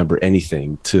can remember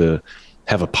anything, to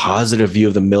have a positive view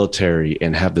of the military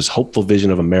and have this hopeful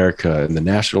vision of America and the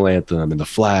national anthem and the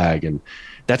flag. And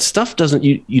that stuff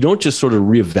you don't just sort of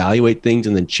reevaluate things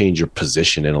and then change your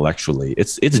position intellectually.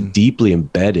 It's deeply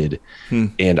embedded.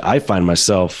 And I find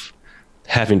myself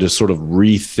having to sort of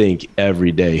rethink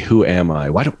every day, who am I?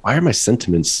 Why are my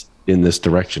sentiments in this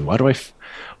direction?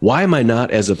 Why am I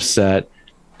not as upset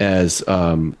as,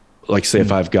 like, say,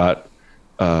 if I've got,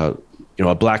 a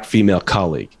black female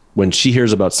colleague, when she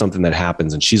hears about something that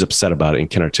happens and she's upset about it and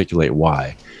can articulate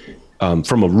why,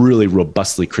 from a really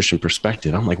robustly Christian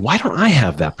perspective, I'm like, why don't I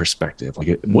have that perspective?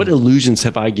 Like, what illusions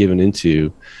have I given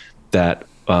into that,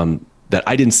 that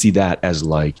I didn't see that as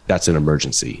like, that's an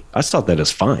emergency. I saw that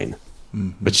as fine.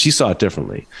 But she saw it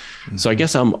differently. So I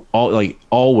guess I'm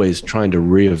always trying to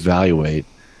reevaluate,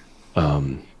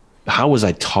 how was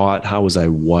I taught? How was I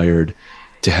wired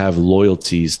to have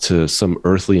loyalties to some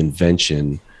earthly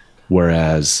invention,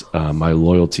 whereas my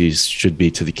loyalties should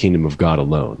be to the kingdom of God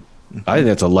alone? I think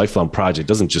that's a lifelong project. It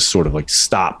doesn't just sort of like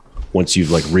stop once you've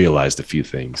like realized a few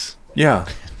things. Yeah.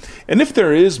 And if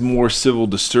there is more civil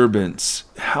disturbance,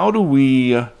 how do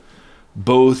we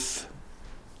both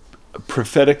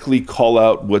prophetically call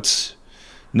out what's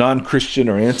non-Christian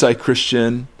or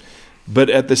anti-Christian, but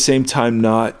at the same time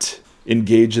not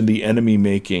engage in the enemy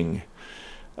making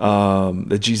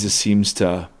that Jesus seems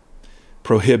to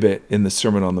prohibit in the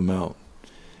Sermon on the Mount?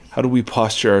 How do we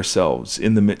posture ourselves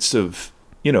in the midst of,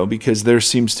 because there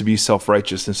seems to be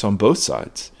self-righteousness on both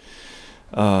sides.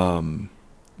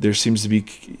 There seems to be,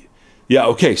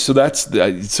 okay. So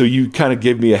so you kind of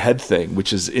gave me a head thing,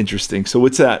 which is interesting. So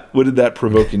what's that? What did that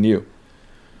provoke in you?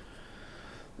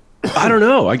 I don't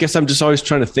know. I guess I'm just always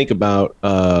trying to think about,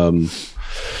 I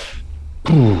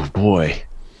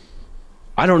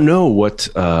don't know what,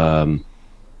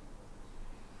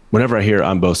 whenever I hear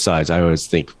on both sides, I always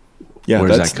think,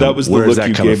 that was the look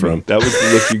you gave me. That was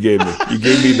the look you gave me. You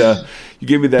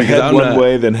gave me the head one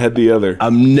way, then head the other. I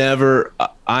don't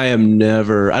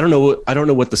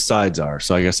know what the sides are.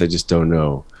 So I guess I just don't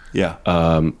know. Yeah.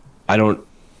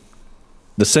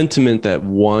 The sentiment that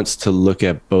wants to look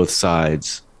at both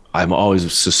sides, I'm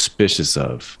always suspicious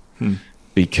of,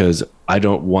 because I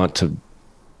don't want to,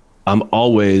 I'm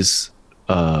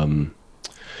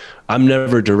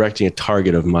never directing a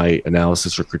target of my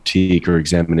analysis or critique or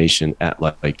examination at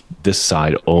like this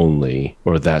side only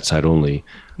or that side only.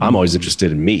 I'm always interested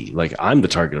in me. Like, I'm the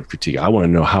target of critique. I want to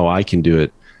know how I can do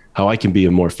it, how I can be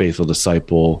a more faithful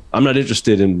disciple. I'm not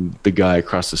interested in the guy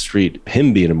across the street,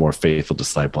 him being a more faithful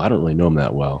disciple. I don't really know him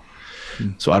that well.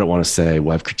 So I don't want to say,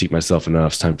 well, I've critiqued myself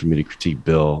enough. It's time for me to critique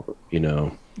Bill,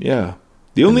 Yeah.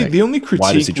 The only critique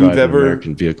why does he drive we've ever, an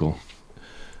American vehicle?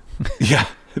 Yeah.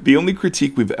 The only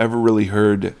critique we've ever really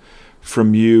heard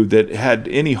from you that had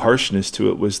any harshness to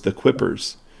it was the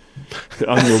quippers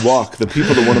on your walk, the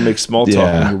people that want to make small talk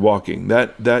when you're walking.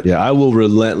 That I will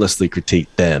relentlessly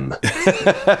critique them. Because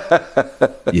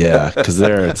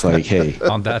there it's like, hey,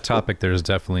 on that topic, there's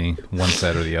definitely one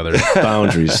side or the other.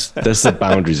 Boundaries. That's the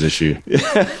boundaries issue.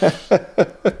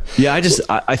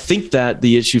 I think that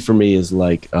the issue for me is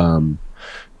like, how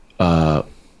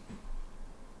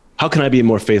can I be a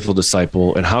more faithful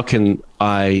disciple, and how can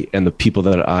I and the people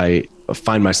that I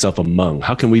find myself among,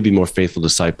 how can we be more faithful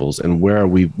disciples, and where are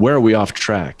we off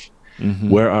track?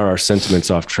 Where are our sentiments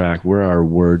off track? Where are our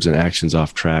words and actions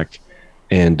off track?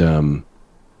 And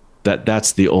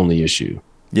that's the only issue.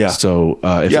 Yeah. So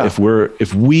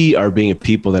if we are being a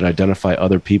people that identify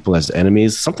other people as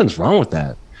enemies, something's wrong with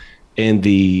that. And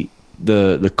the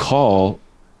call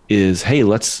is, hey,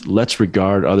 let's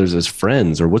regard others as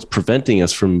friends, or what's preventing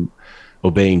us from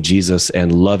obeying Jesus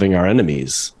and loving our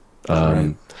enemies.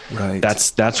 Right.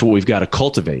 That's what we've got to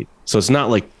cultivate. So it's not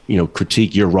like,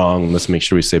 critique, you're wrong, let's make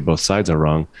sure we say both sides are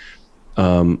wrong.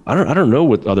 I don't know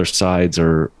what other sides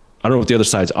are. I don't know what the other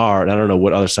sides are, and I don't know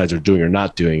what other sides are doing or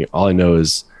not doing. All I know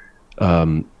is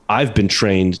I've been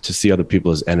trained to see other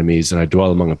people as enemies, and I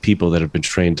dwell among a people that have been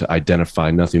trained to identify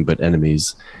nothing but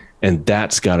enemies, and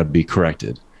that's got to be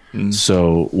corrected.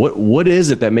 So what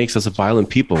is it that makes us a violent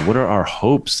people? What are our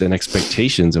hopes and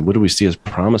expectations, and what do we see as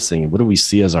promising, and what do we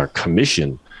see as our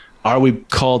commission? Are we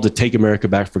called to take America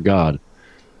back for God,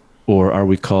 or are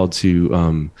we called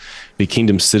to be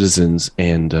kingdom citizens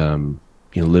and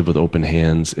live with open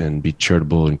hands and be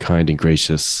charitable and kind and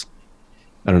gracious?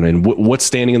 I don't know. And what's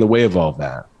standing in the way of all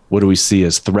that? What do we see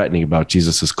as threatening about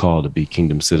Jesus's call to be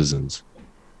kingdom citizens?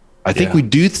 I think Yeah. we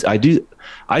do.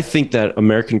 I think that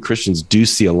American Christians do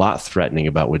see a lot threatening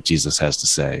about what Jesus has to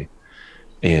say.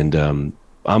 And I'm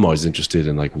always interested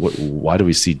in like, why do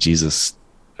we see Jesus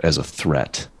as a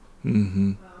threat?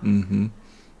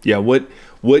 Yeah.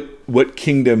 What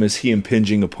kingdom is he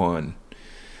impinging upon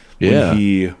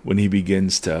Yeah. when he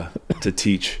begins to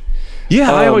teach?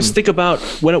 Yeah, I always think about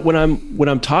when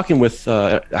I'm talking with.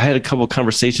 I had a couple of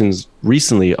conversations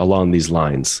recently along these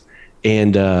lines,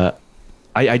 and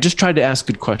I just tried to ask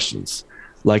good questions.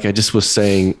 Like I just was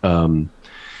saying,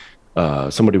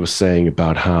 somebody was saying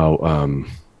about how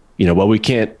well, we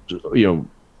can't,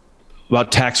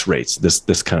 about tax rates,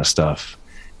 this kind of stuff.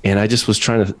 And I just was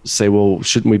trying to say, well,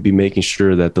 shouldn't we be making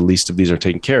sure that the least of these are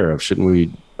taken care of? Shouldn't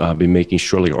we be making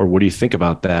sure, or what do you think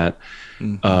about that?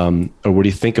 Or what do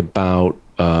you think about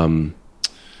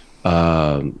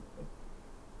loving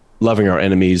our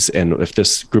enemies? And if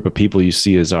this group of people you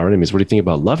see as our enemies, what do you think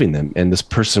about loving them? And this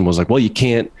person was like, well, you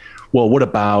can't. Well, what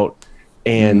about?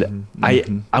 And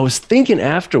I was thinking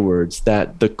afterwards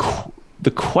that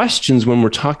the questions when we're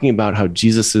talking about how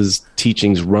Jesus's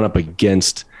teachings run up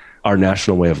against our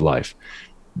national way of life,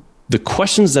 the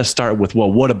questions that start with,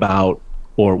 well, what about,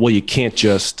 or, well, you can't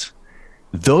just,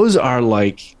 those are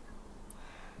the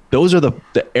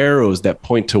arrows that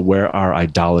point to where our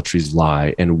idolatries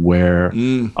lie and where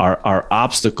our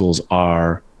obstacles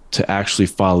are to actually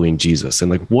following Jesus.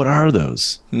 And like, what are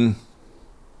those?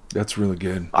 That's really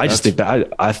good. I just think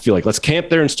that I feel like let's camp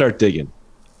there and start digging.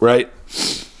 Right.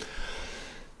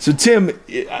 So Tim,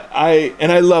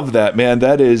 I love that, man.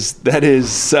 That is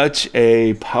such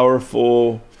a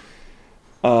powerful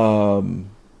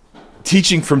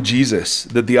teaching from Jesus,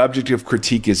 that the object of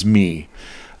critique is me.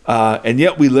 And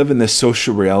yet we live in this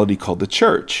social reality called the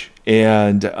church.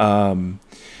 And I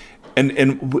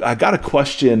got a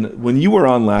question when you were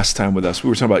on last time with us. We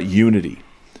were talking about unity.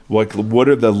 Like, what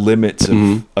are the limits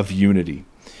of unity?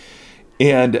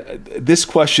 And this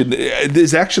question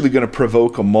is actually going to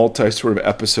provoke a sort of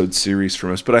episode series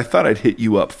from us, but I thought I'd hit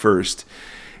you up first.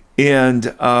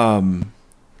 And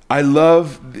I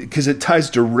love, because it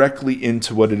ties directly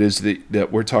into what it is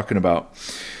that we're talking about.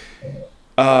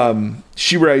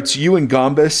 She writes, you and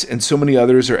Gombis and so many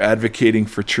others are advocating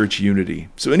for church unity.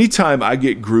 So anytime I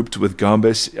get grouped with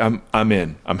Gombis, I'm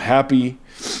in. I'm happy.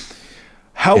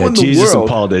 How in the Jesus world? And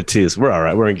Paul did too. So we're all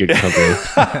right. We're in good company.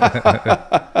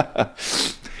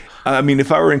 I mean,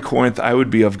 if I were in Corinth, I would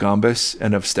be of Gombis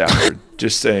and of Stafford.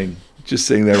 just saying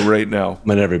that right now.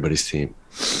 I'm on everybody's team.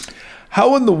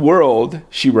 How in the world,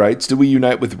 she writes, do we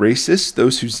unite with racists,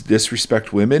 those who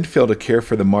disrespect women, fail to care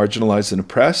for the marginalized and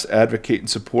oppressed, advocate and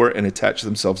support and attach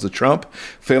themselves to Trump,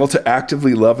 fail to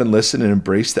actively love and listen and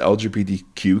embrace the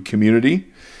LGBTQ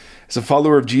community? As a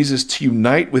follower of Jesus, to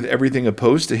unite with everything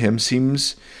opposed to him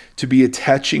seems to be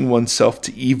attaching oneself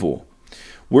to evil.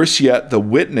 Worse yet, the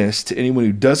witness to anyone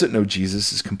who doesn't know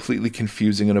Jesus is completely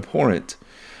confusing and abhorrent.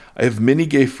 I have many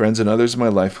gay friends and others in my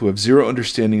life who have zero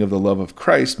understanding of the love of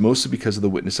Christ, mostly because of the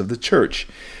witness of the church.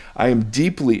 I am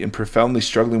deeply and profoundly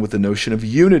struggling with the notion of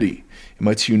unity. Am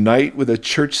I to unite with a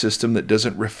church system that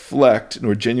doesn't reflect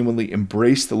nor genuinely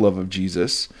embrace the love of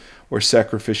Jesus or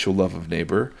sacrificial love of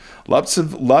neighbor? Lots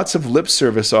of lip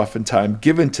service oftentimes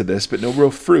given to this, but no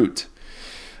real fruit.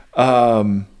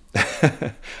 I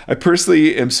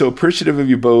personally am so appreciative of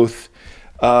you both,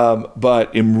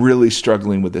 but am really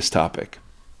struggling with this topic.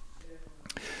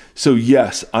 So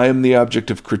yes, I am the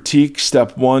object of critique.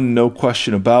 Step one, no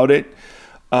question about it.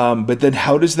 But then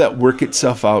how does that work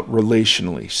itself out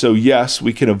relationally? So yes,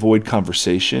 we can avoid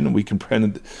conversation. We can,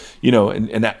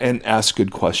 and ask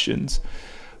good questions.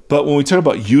 But when we talk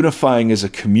about unifying as a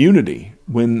community,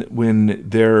 when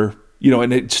they're,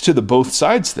 and it's to the both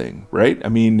sides thing, right? I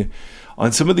mean,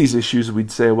 on some of these issues, we'd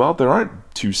say, well, there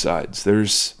aren't two sides.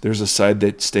 There's a side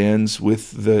that stands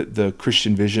with the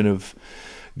Christian vision of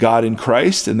God in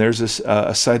Christ, and there's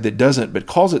a side that doesn't, but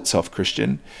calls itself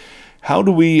Christian. How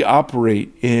do we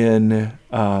operate in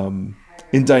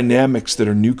dynamics that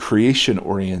are new creation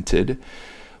oriented,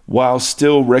 while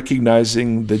still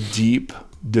recognizing the deep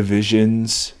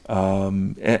divisions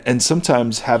and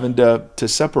sometimes having to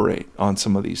separate on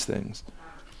some of these things?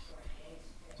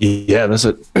 Yeah, those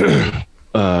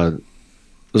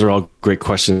are all great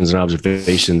questions and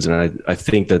observations, and I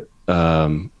think that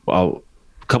a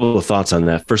couple of thoughts on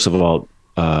that. First of all,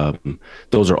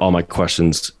 those are all my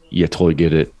questions. Yeah, totally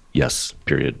get it. Yes,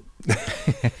 period.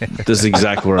 This is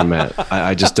exactly where I'm at.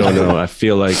 I just don't know. I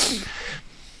feel like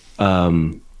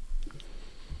I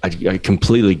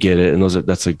completely get it, and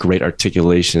that's a great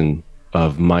articulation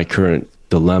of my current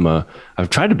dilemma. I've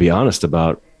tried to be honest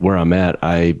about where I'm at.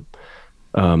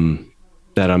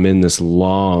 That I'm in this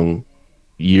long,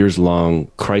 years long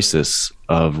crisis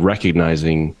of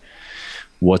recognizing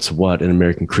what's what in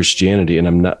American Christianity.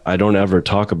 And I don't ever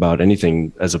talk about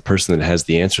anything as a person that has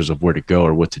the answers of where to go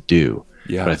or what to do.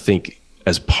 Yeah. But I think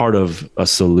as part of a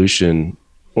solution,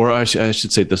 or I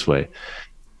should say it this way.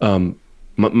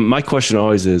 My question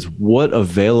always is, what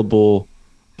available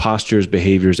postures,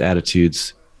 behaviors,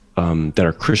 attitudes that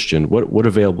are Christian, what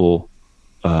available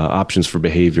options for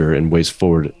behavior and ways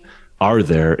forward are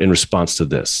there in response to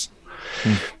this?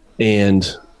 And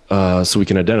so we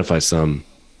can identify some.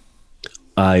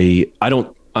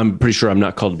 I'm pretty sure I'm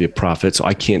not called to be a prophet, so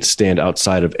I can't stand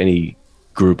outside of any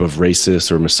group of racists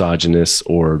or misogynists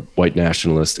or white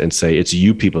nationalists and say it's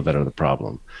you people that are the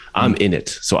problem. I'm in it,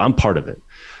 so I'm part of it.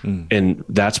 And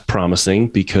that's promising,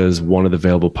 because one of the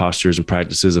available postures and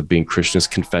practices of being Christian is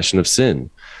confession of sin.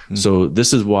 So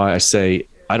this is why I say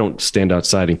I don't stand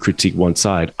outside and critique one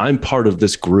side. I'm part of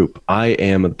this group.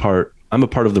 I'm a part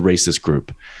of the racist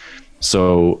group.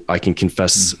 So I can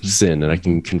confess sin, and I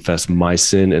can confess my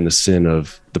sin and the sin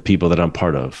of the people that I'm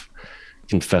part of.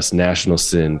 Confess national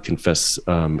sin, confess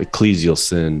ecclesial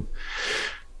sin.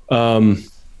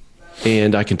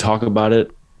 And I can talk about it,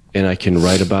 and I can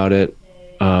write about it.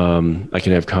 I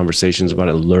can have conversations about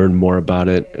it, learn more about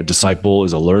it. A disciple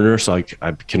is a learner, so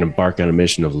I can embark on a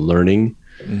mission of learning.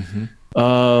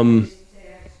 And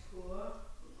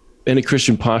a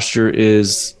Christian posture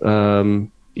is,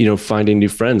 finding new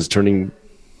friends, turning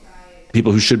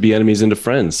people who should be enemies into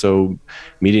friends. So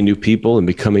meeting new people and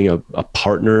becoming a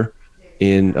partner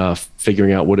in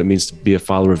figuring out what it means to be a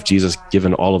follower of Jesus,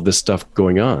 given all of this stuff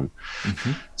going on.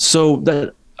 So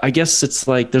that, I guess it's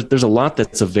like there's a lot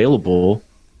that's available.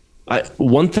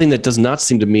 One thing that does not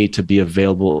seem to me to be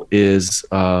available is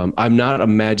I'm not a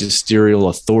magisterial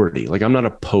authority. Like, I'm not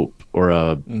a pope or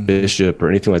a bishop or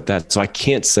anything like that. So I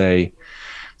can't say,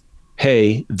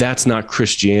 hey, that's not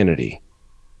Christianity.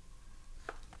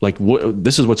 Like,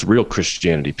 this is what's real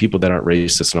Christianity, people that aren't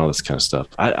racist and all this kind of stuff.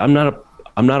 I'm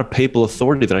not a papal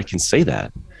authority that I can say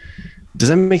that. Does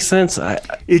that make sense?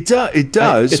 It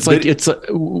does.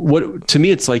 To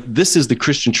me, it's like, this is the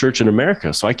Christian church in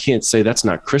America. So I can't say that's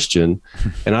not Christian.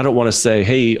 And I don't want to say,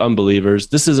 hey, unbelievers,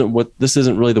 this isn't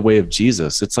really the way of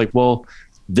Jesus. It's like, well,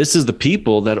 this is the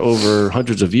people that over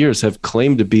hundreds of years have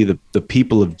claimed to be the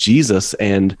people of Jesus.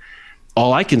 And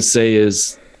all I can say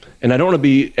is, and I don't want to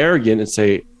be arrogant and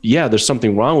say, yeah, there's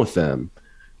something wrong with them.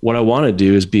 What I want to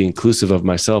do is be inclusive of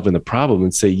myself in the problem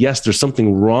and say, yes, there's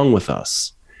something wrong with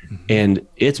us. And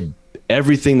it's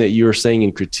everything that you're saying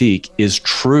in critique is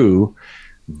true.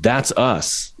 That's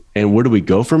us. And where do we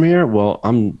go from here? Well,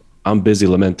 I'm busy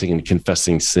lamenting and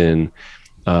confessing sin.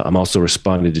 I'm also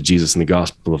responding to Jesus in the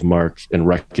Gospel of Mark and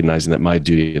recognizing that my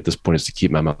duty at this point is to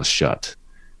keep my mouth shut,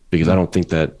 because I don't think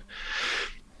that,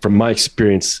 from my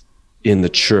experience in the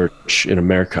church in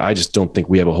America, I just don't think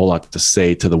we have a whole lot to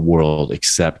say to the world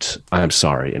except, I'm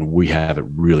sorry, and we have it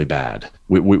really bad.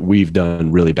 We've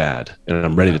done really bad, and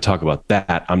I'm ready to talk about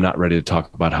that. I'm not ready to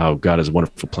talk about how God has a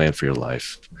wonderful plan for your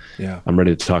life. Yeah, I'm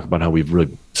ready to talk about how we've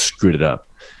really screwed it up.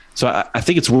 So I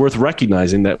think it's worth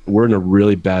recognizing that we're in a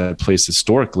really bad place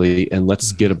historically, and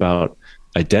let's get about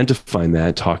identifying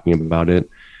that, talking about it,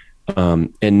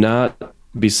 and not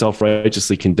be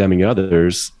self-righteously condemning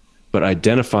others, but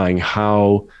identifying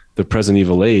how the present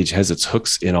evil age has its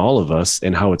hooks in all of us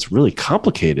and how it's really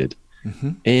complicated.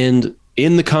 And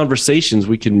in the conversations,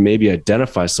 we can maybe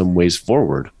identify some ways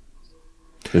forward.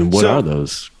 And what are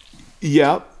those?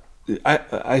 Yeah,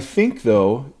 I think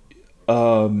though,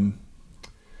 I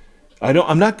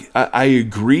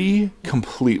agree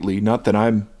completely. Not that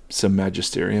I'm some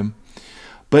magisterium,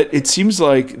 but it seems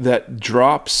like that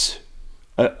drops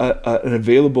an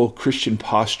available Christian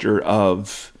posture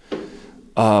of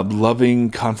loving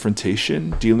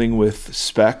confrontation, dealing with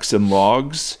specks and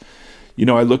logs.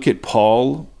 I look at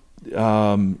Paul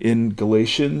in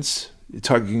Galatians,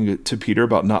 talking to Peter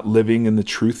about not living in the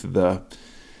truth of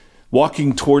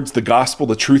walking towards the gospel,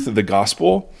 the truth of the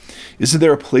gospel. Isn't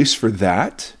there a place for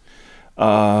that?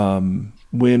 When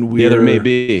there may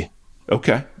be.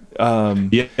 Okay.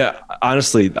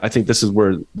 Honestly, I think this is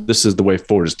the way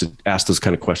forward, is to ask those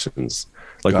kind of questions.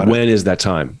 Like, when is that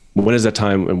time? When is that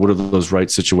time? And what are those right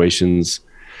situations?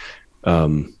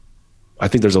 I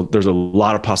think there's a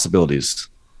lot of possibilities.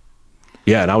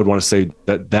 Yeah. And I would want to say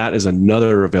that is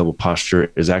another available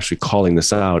posture, is actually calling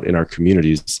this out in our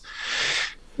communities.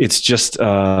 It's just,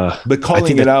 but calling I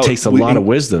think it out takes a lot of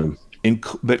wisdom.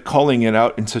 But calling it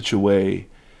out in such a way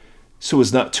so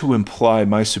as not to imply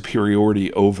my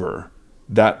superiority over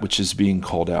that which is being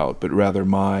called out, but rather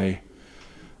my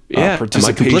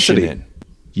participation in.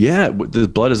 Yeah, the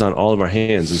blood is on all of our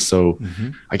hands. And so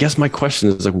I guess my question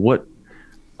is, like,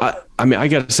 I mean, I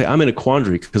got to say, I'm in a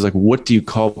quandary because, like, what do you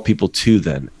call people to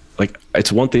then? Like,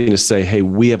 it's one thing to say, hey,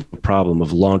 we have a problem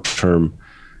of long-term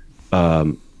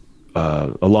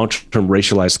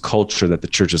racialized culture that the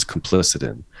church is complicit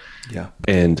in. Yeah.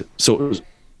 And so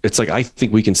it's like, I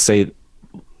think we can say,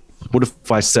 what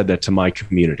if I said that to my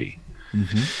community?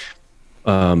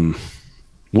 What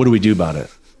do we do about it?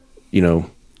 You know?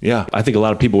 Yeah. I think a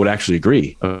lot of people would actually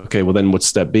agree. Okay, well then what's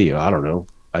step B? I don't know.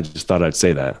 I just thought I'd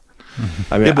say that.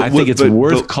 I mean, I think it's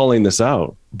worth calling this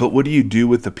out. But what do you do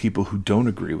with the people who don't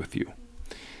agree with you?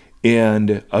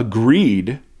 And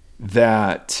agreed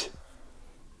that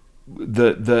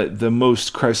the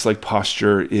most Christ-like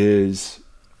posture is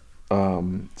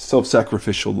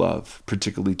self-sacrificial love,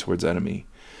 particularly towards enemy.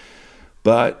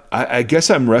 But I guess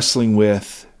I'm wrestling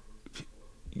with,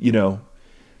 you know,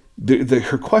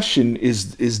 her question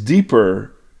is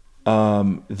deeper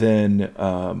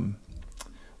than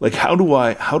like how do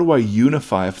I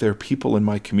unify if there are people in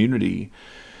my community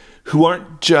who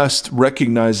aren't just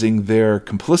recognizing their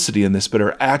complicity in this, but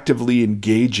are actively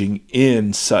engaging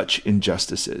in such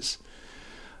injustices?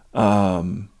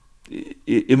 Am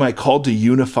I called to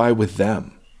unify with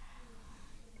them?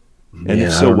 And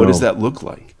if so, what does that look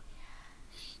like?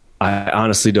 I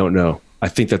honestly don't know. I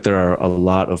think that there are a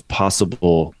lot of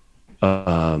possible, there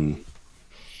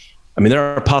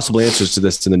are possible answers to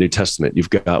this in the New Testament. You've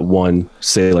got one,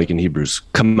 say like in Hebrews,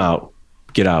 come out,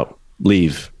 get out,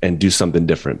 leave, and do something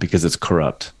different because it's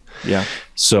corrupt. Yeah.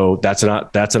 So that's an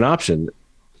option.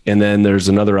 And then there's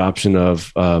another option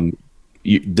of,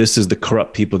 this is the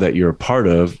corrupt people that you're a part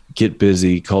of. Get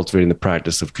busy cultivating the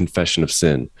practice of confession of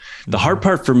sin. The hard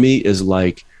part for me is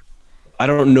like, I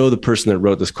don't know the person that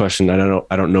wrote this question. I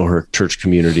don't know her church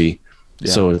community.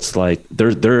 Yeah. So it's like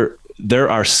there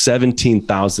are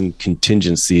 17,000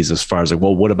 contingencies as far as like,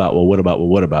 what about?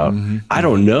 Mm-hmm. I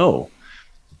don't know.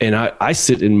 And I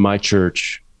sit in my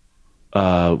church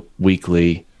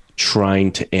weekly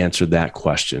trying to answer that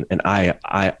question. And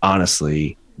I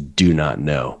honestly do not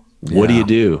know. What do you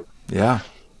do? Yeah.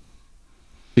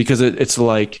 Because it's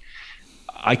like,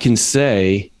 I can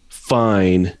say,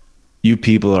 fine, you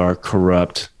people are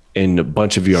corrupt and a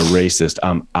bunch of you are racist.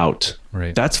 I'm out.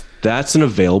 Right. That's an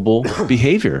available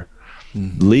behavior.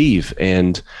 Mm-hmm. Leave.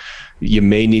 And you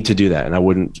may need to do that. And I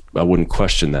wouldn't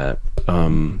question that.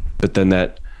 But then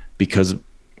that, because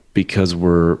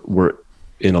we're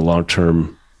in a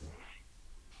long-term,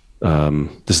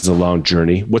 this is a long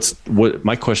journey. What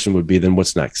my question would be then,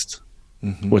 what's next?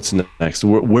 Mm-hmm. What's next?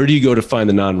 Where do you go to find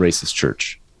the non-racist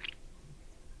church?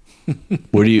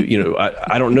 Where do you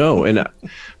I don't know. And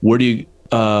where do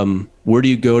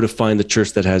you go to find the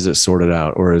church that has it sorted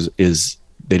out, or is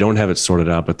they don't have it sorted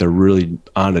out, but they're really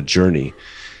on a journey?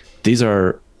 These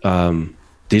are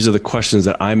the questions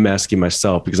that I'm asking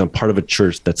myself because I'm part of a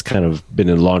church that's kind of been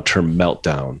in long-term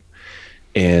meltdown.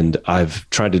 And I've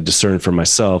tried to discern for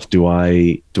myself, do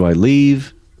I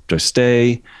leave? Do I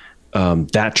stay?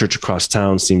 That church across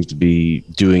town seems to be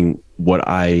doing what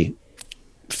I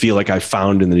feel like I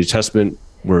found in the New Testament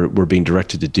we're being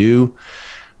directed to do.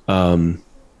 And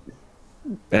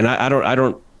I don't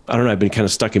know, I've been kind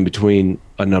of stuck in between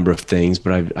a number of things,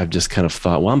 but I've just kind of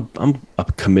thought, well, I'm a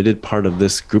committed part of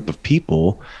this group of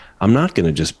people. I'm not going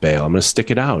to just bail. I'm going to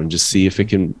stick it out and just see if it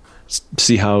can,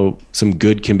 see how some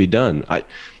good can be done.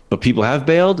 But people have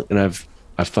bailed, and I've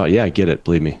thought, yeah, I get it.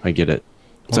 Believe me, I get it.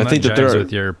 Well, so I think that there are,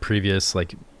 with your previous,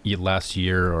 like last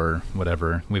year or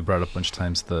whatever, we brought up a bunch of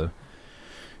times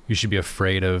you should be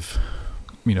afraid of,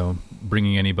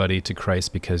 bringing anybody to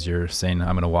Christ because you're saying,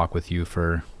 I'm going to walk with you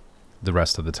for the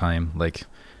rest of the time. Like,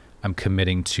 I'm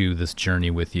committing to this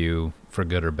journey with you for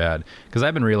good or bad. Because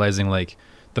I've been realizing, like,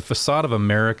 the facade of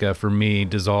America for me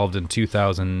dissolved in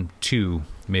 2002,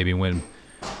 maybe, when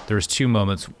there was two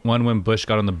moments. One, when Bush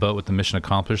got on the boat with the mission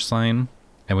accomplished sign,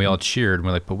 and we all cheered, and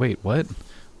we're like, but wait, what?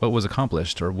 What was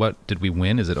accomplished? Or what did we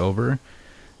win? Is it over?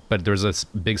 But there was this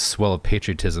big swell of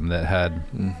patriotism that had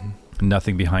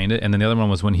nothing behind it. And then the other one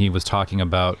was when he was talking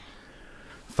about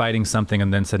fighting something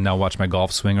and then said, now watch my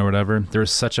golf swing or whatever. There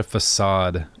was such a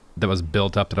facade that was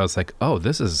built up that I was like, oh,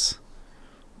 this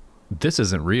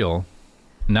isn't real.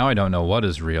 Now I don't know what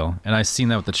is real. And I've seen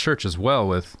that with the church as well.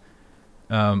 With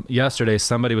yesterday,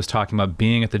 somebody was talking about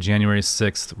being at the January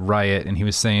 6th riot, and he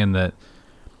was saying that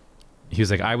he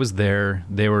was like, I was there.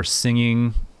 They were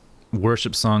singing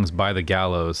worship songs by the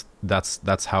gallows.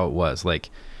 That's how it was. Like,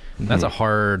 that's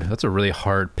a really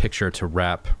hard picture to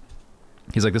wrap.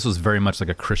 He's like, this was very much like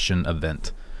a Christian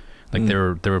event. Like they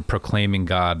were proclaiming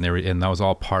God, and that was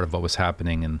all part of what was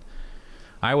happening. And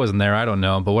I wasn't there. I don't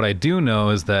know. But what I do know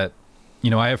is that,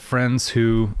 I have friends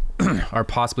who are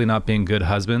possibly not being good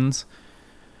husbands,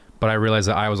 But I realized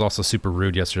that I was also super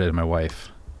rude yesterday to my wife.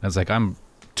 I was like, I'm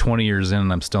 20 years in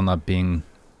and I'm still not being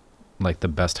like the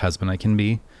best husband I can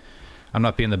be. I'm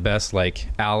not being the best like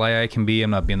ally I can be. I'm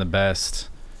not being the best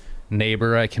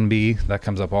neighbor I can be. That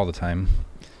comes up all the time.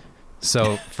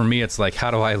 So for me, it's like, how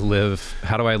do I live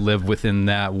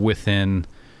within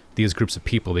these groups of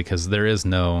people? Because there is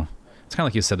no, it's kind of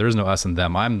like you said, there is no us and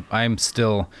them. I'm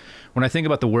still, when I think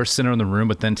about the worst sinner in the room,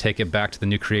 but then take it back to the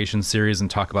New Creation series and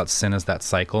talk about sin as that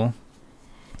cycle,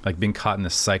 like being caught in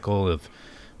this cycle of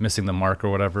missing the mark or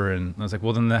whatever. And I was like,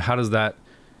 well, then how does that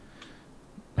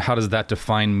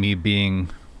define me being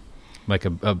like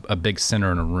a big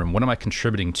sinner in a room? What am I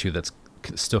contributing to that's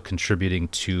still contributing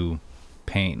to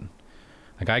pain?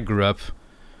 Like I grew up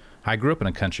in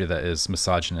a country that is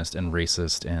misogynist and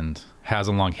racist and has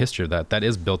a long history of that. That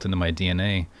is built into my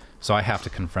DNA. So I have to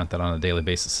confront that on a daily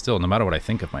basis still, no matter what I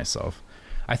think of myself.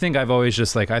 I think I've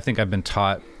always I think I've been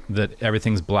taught that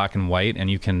everything's black and white and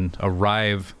you can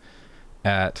arrive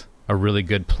at a really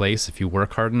good place if you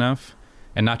work hard enough,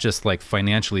 and not just like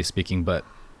financially speaking, but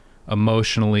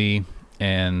emotionally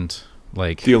and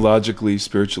like theologically,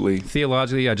 spiritually.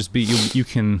 Yeah, just be you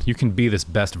can be this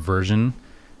best version.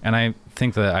 And I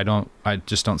think that I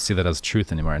just don't see that as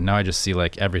truth anymore. Now I just see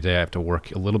like every day I have to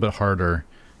work a little bit harder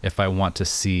if I want to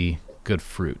see good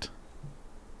fruit.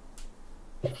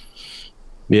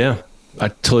 Yeah, I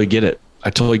totally get it.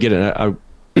 I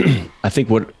I think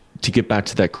to get back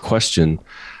to that question,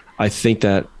 I think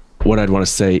that what I'd want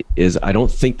to say is I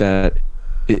don't think that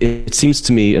it seems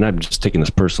to me, and I'm just taking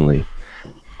this personally,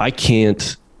 I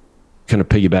can't kind of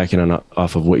piggybacking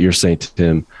off of what you're saying,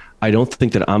 Tim. I don't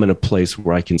think that I'm in a place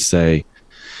where I can say,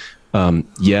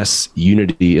 yes,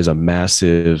 unity is a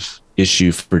massive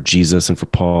issue for Jesus and for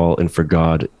Paul and for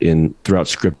God throughout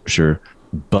Scripture,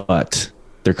 but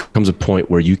there comes a point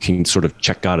where you can sort of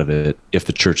check out of it if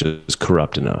the church is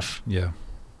corrupt enough. Yeah.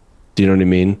 Do you know what I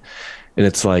mean? And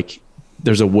it's like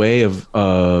there's a way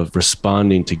of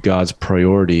responding to God's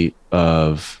priority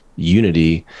of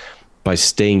unity by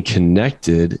staying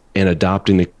connected and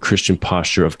adopting the Christian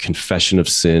posture of confession of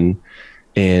sin,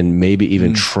 and maybe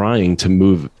even trying to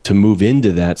move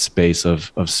into that space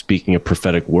of speaking a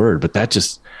prophetic word. But that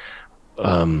just,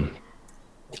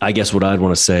 I guess what I'd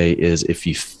want to say is, if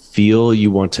you feel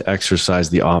you want to exercise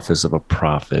the office of a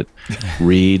prophet,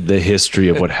 read the history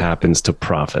of what happens to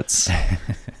prophets.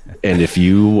 And if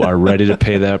you are ready to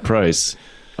pay that price,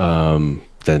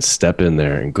 then step in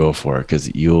there and go for it,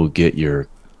 because you'll get your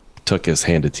tuchus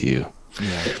handed to you.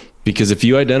 Yeah. Because if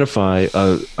you identify,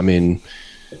 I'd want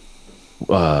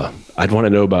to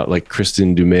know about like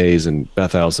Kristen Dumais and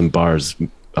Beth Allison Barr's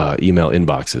email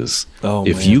inboxes.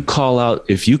 If you call out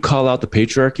the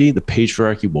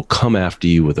patriarchy will come after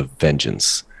you with a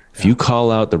vengeance. If you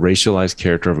call out the racialized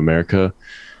character of America,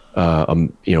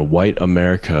 white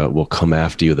America will come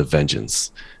after you with a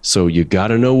vengeance. So you got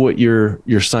to know what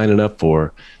you're signing up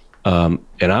for. And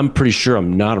I'm pretty sure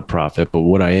I'm not a prophet, but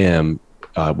what I am,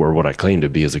 or what I claim to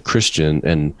be, is a Christian,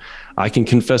 and I can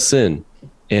confess sin.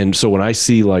 And so when I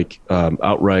see like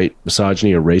outright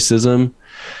misogyny or racism,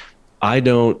 I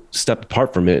don't step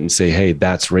apart from it and say, "Hey,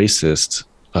 that's racist."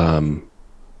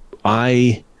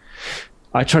 I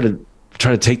try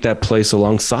to take that place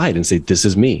alongside and say, "This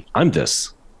is me. I'm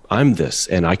this,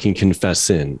 and I can confess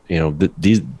sin."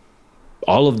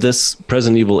 All of this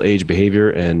present evil age behavior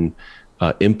and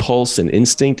impulse and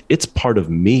instinct, it's part of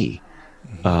me.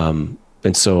 And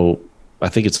so I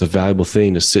think it's a valuable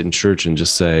thing to sit in church and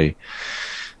just say,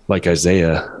 like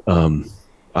Isaiah, I'm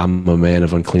a man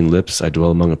of unclean lips. I dwell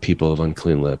among a people of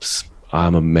unclean lips.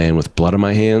 I'm a man with blood on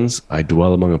my hands. I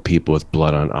dwell among a people with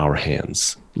blood on our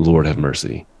hands. Lord, have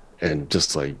mercy. And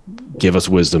just like give us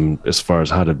wisdom as far as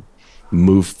how to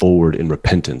move forward in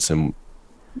repentance and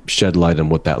shed light on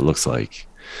what that looks like.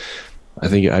 I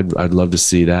think I'd love to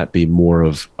see that be more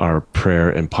of our prayer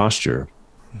and posture.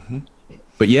 Mm-hmm.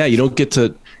 But yeah, it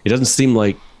doesn't seem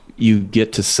like you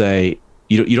get to say,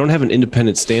 you don't have an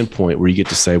independent standpoint where you get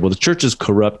to say, well, the church is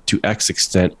corrupt to X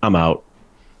extent, I'm out,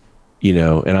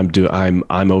 and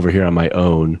I'm over here on my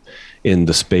own in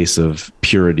the space of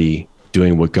purity,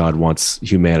 doing what God wants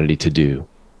humanity to do.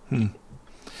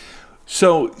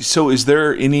 So is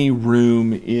there any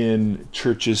room in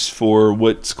churches for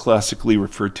what's classically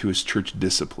referred to as church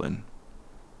discipline?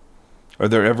 Are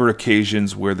there ever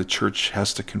occasions where the church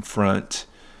has to confront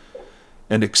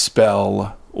and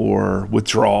expel or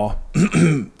withdraw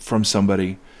from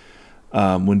somebody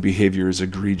when behavior is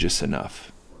egregious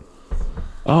enough?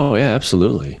 Oh, yeah,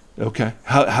 absolutely. Okay.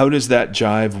 How does that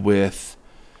jive with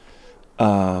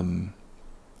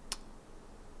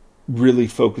really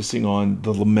focusing on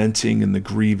the lamenting and the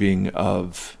grieving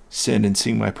of sin and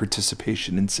seeing my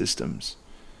participation in systems?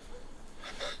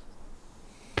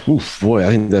 Oof, boy,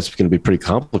 I think that's going to be pretty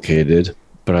complicated.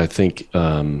 But I think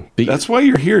that's why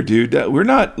you're here, dude. We're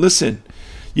not, listen,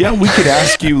 yeah, we could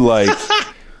ask you like,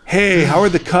 hey, how are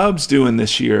the Cubs doing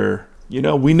this year? You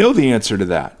know, we know the answer to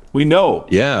that. We know.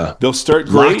 Yeah. They'll start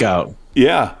great. Lockout.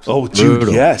 Yeah. Oh, dude,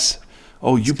 Brutal. yes.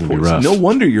 Oh, you gonna be rough. no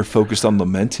wonder you're focused on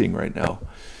lamenting right now.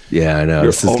 Yeah, I know. You're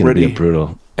This is going to be a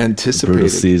brutal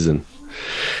season.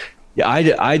 Yeah,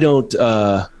 I don't.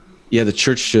 The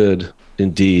church should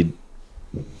indeed.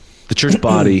 The church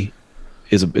body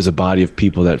is a body of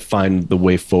people that find the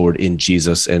way forward in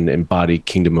Jesus and embody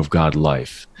kingdom of God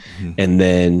life. Mm-hmm. And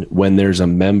then when there's a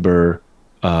member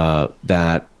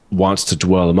that wants to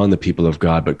dwell among the people of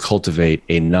God but cultivate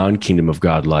a non-kingdom of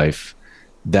God life,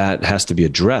 that has to be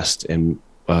addressed. And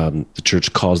the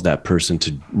church calls that person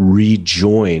to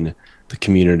rejoin the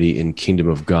community in kingdom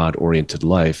of God oriented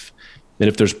life. And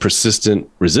if there's persistent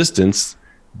resistance,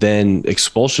 then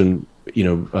expulsion,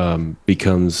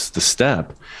 becomes the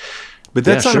step. But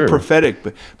that's not a prophetic,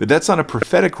 but that's not a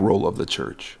prophetic role of the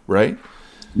church, right?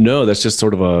 No, that's just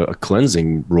sort of a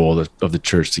cleansing role of the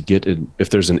church to get in. If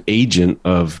there's an agent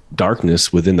of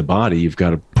darkness within the body, you've got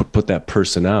to put that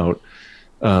person out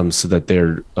so that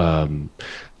they're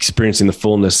experiencing the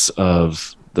fullness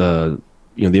of the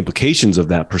implications of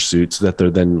that pursuit, so that they're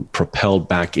then propelled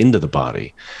back into the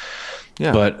body.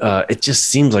 Yeah. But it just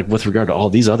seems like with regard to all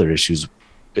these other issues,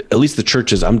 at least the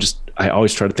churches, I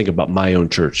always try to think about my own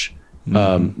church.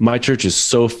 Mm-hmm. My church is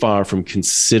so far from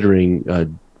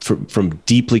considering, from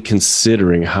deeply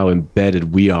considering how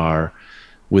embedded we are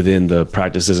within the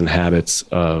practices and habits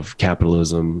of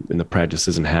capitalism, and the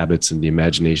practices and habits and the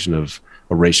imagination of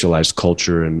a racialized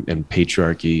culture and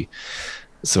patriarchy.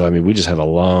 So, I mean, we just have a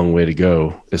long way to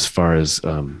go as far as,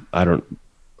 I'm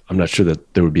not sure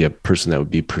that there would be a person that would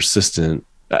be persistent.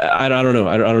 I don't know.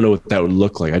 I don't know what that would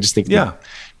look like. I just think that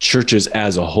churches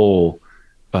as a whole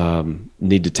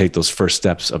need to take those first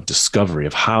steps of discovery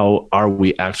of how are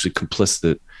we actually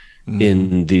complicit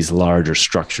in these larger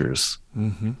structures.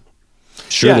 Mm-hmm.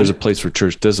 Sure, there's a place for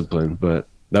church discipline, but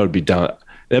that'd be down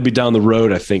the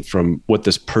road, I think, from what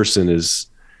this person is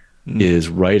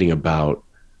writing about.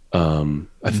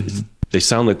 They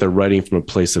sound like they're writing from a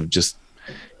place of just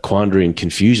quandary and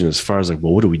confusion as far as like,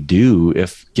 well, what do we do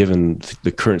if given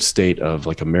the current state of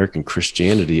like American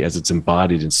Christianity as it's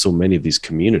embodied in so many of these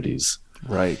communities?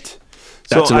 Right.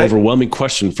 That's an overwhelming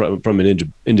question from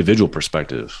an individual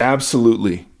perspective.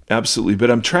 Absolutely.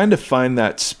 But I'm trying to find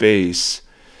that space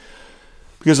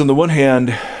because on the one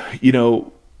hand,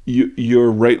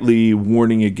 you're rightly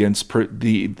warning against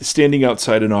the standing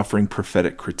outside and offering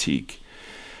prophetic critique.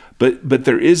 But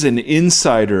there is an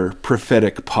insider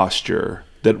prophetic posture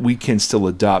that we can still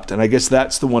adopt. And I guess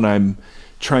that's the one I'm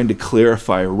trying to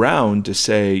clarify around to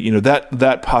say,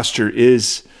 that posture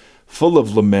is full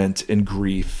of lament and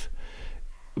grief,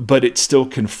 but it still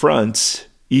confronts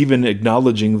even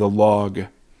acknowledging the log,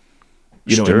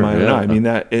 in my own eye. I mean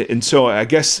that, and so I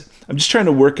guess I'm just trying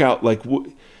to work out like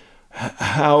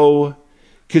how,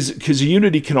 because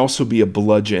unity can also be a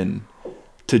bludgeon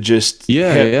to just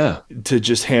to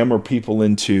just hammer people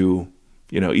into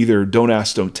either don't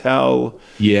ask, don't tell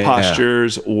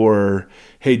postures, or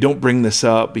hey, don't bring this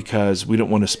up because we don't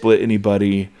want to split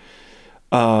anybody.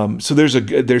 So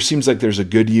there seems like there's a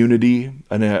good unity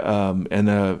and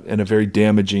a very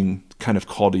damaging kind of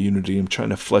call to unity. I'm trying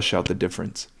to flesh out the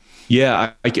difference.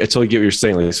 Yeah, I totally get what you're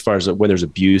saying. Like as far as when there's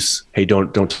abuse, hey,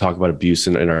 don't talk about abuse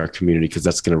in our community because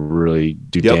that's going to really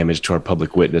do damage to our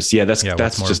public witness. Yeah, that's more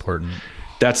just important.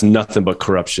 That's nothing but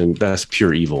corruption. That's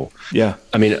pure evil. Yeah.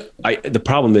 I mean, the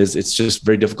problem is it's just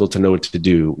very difficult to know what to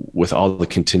do with all the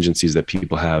contingencies that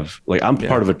people have. Like I'm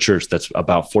part of a church that's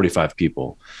about 45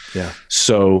 people. Yeah.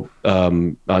 So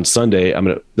on Sunday,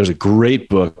 there's a great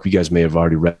book. You guys may have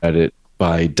already read it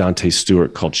by Dante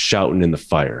Stewart called Shouting in the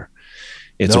Fire.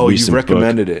 It's a recent you've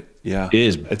recommended book. It. Yeah.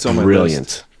 It's on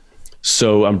brilliant.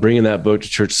 So I'm bringing that book to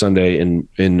church Sunday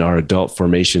in our adult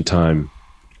formation time.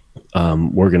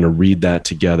 We're going to read that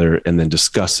together and then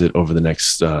discuss it over the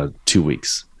next 2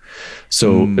 weeks.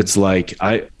 So it's like,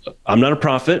 I'm not a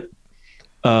prophet.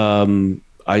 I'm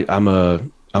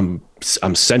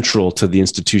central to the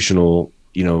institutional,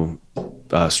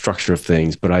 structure of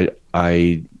things, but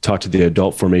I talked to the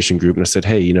adult formation group and I said,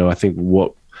 hey, I think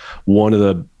one of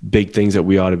the big things that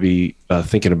we ought to be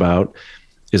thinking about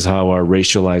is how our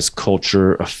racialized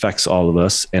culture affects all of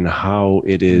us, and how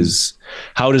it is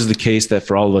the case that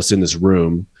for all of us in this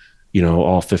room,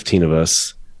 all 15 of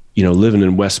us, living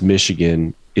in West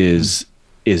Michigan is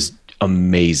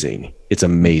amazing. It's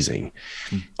amazing.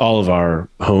 All of our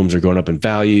homes are going up in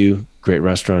value. great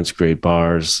restaurants, great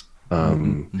bars.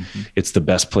 It's the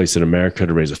best place in America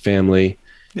to raise a family.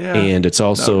 Yeah. And it's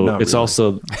also, not really.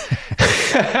 also,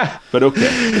 But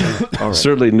okay. All right.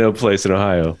 certainly no place in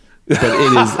Ohio, but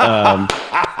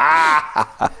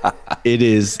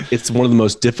it's one of the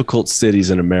most difficult cities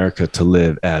in America to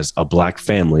live as a black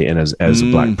family and as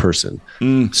a black person.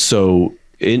 So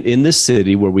in this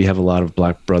city where we have a lot of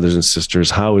black brothers and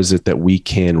sisters, how is it that we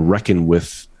can reckon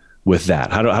with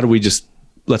that? How do we just,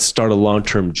 let's start a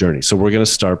long-term journey. So we're going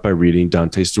to start by reading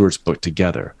Dante Stewart's book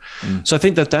together. So I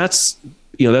think that's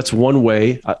one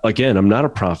way. Again, I'm not a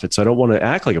prophet, so I don't want to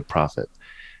act like a prophet.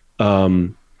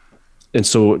 And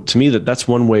so to me, that's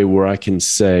one way where I can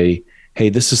say, hey,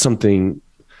 this is something,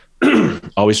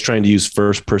 always trying to use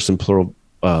first person plural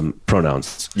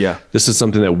pronouns. Yeah. This is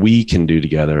something that we can do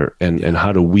together. And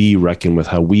how do we reckon with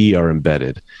how we are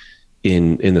embedded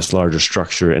in this larger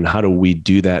structure? And how do we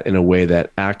do that in a way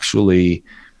that actually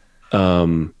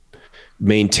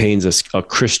maintains a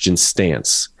Christian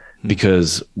stance?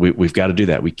 Because we've got to do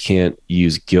that. We can't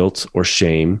use guilt or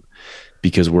shame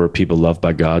because we're people loved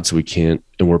by God. So we can't,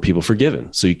 and we're people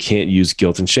forgiven. So you can't use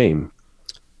guilt and shame.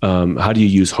 How do you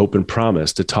use hope and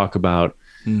promise to talk about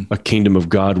a kingdom of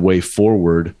God way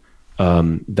forward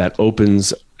that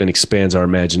opens and expands our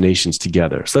imaginations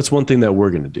together? So that's one thing that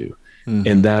we're going to do.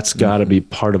 And that's got to be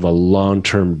part of a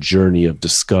long-term journey of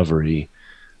discovery.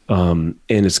 And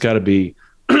it's got to be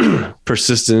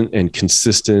persistent and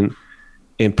consistent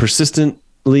and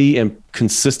persistently and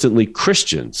consistently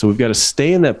Christian. So we've got to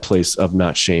stay in that place of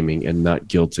not shaming and not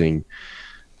guilting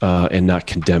and not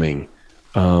condemning.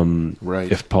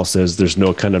 Right. If Paul says there's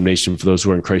no condemnation for those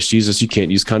who are in Christ Jesus, you can't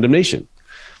use condemnation.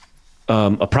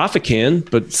 A prophet can,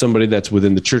 but somebody that's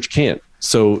within the church can't.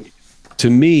 So to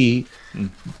me,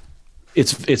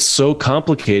 it's so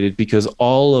complicated because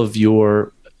all of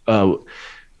your, what's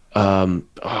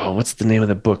the name of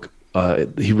the book?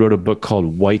 He wrote a book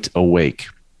called White Awake.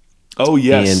 Oh,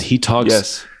 yes. And he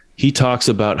talks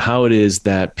about how it is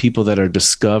that people that are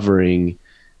discovering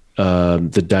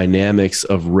the dynamics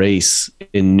of race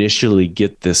initially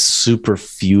get this super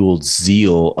fueled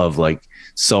zeal of like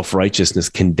self-righteousness,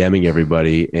 condemning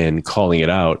everybody and calling it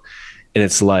out. And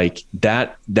it's like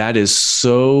that is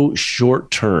so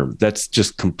short term. That's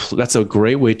just that's a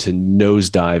great way to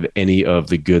nosedive any of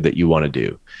the good that you want to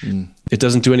do. It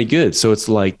doesn't do any good. So it's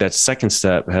like that second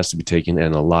step has to be taken,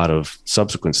 and a lot of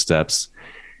subsequent steps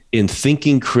in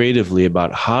thinking creatively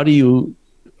about how do you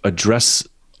address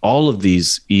all of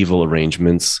these evil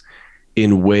arrangements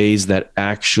in ways that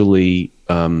actually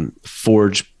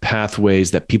forge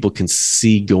pathways that people can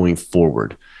see going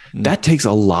forward. That takes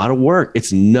a lot of work.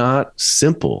 It's not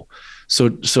simple. So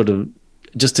to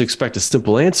expect a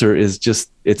simple answer is just,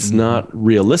 it's not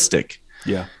realistic.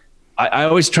 Yeah. I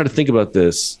always try to think about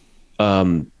this.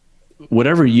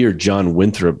 Whatever year John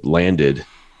Winthrop landed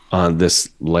on this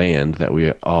land that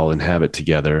we all inhabit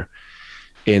together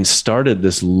and started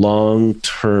this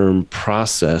long-term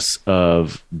process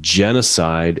of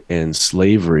genocide and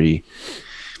slavery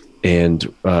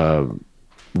and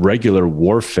regular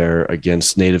warfare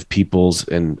against native peoples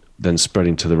and then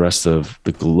spreading to the rest of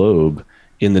the globe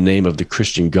in the name of the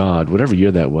Christian God, whatever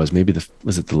year that was, maybe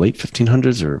was it the late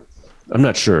 1500s or I'm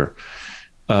not sure.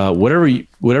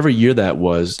 Whatever year that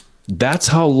was, that's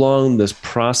how long this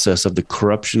process of the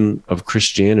corruption of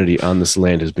Christianity on this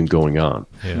land has been going on.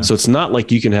 Yeah. So it's not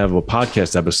like you can have a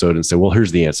podcast episode and say, well,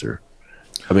 here's the answer.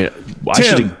 I mean,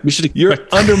 you're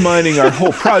undermining our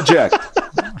whole project.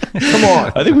 Come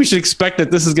on. I think we should expect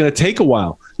that this is going to take a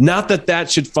while. Not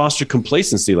that should foster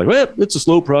complacency. Like, well, it's a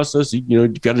slow process. You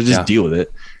got to just deal with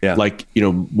it. Yeah. Like,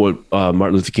 what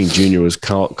Martin Luther King Jr. was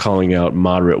calling out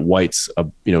moderate whites.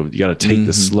 You got to take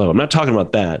this slow. I'm not talking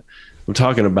about that. I'm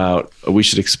talking about we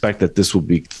should expect that this will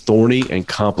be thorny and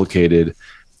complicated.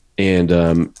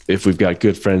 And if we've got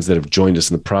good friends that have joined us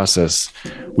in the process,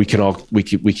 we can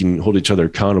hold each other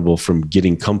accountable from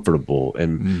getting comfortable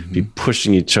and be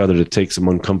pushing each other to take some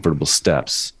uncomfortable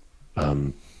steps.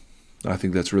 I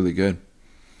think that's really good.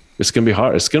 It's going to be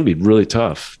hard. It's going to be really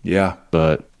tough. Yeah.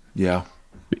 But yeah,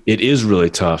 it is really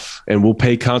tough, and we'll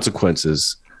pay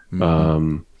consequences.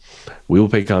 We will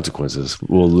pay consequences.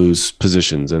 We'll lose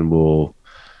positions, and we'll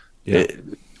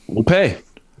pay.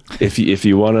 If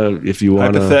you want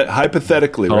to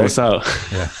hypothetically call right? us out.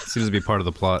 Yeah, seems to be part of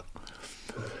the plot.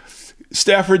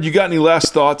 Stafford, you got any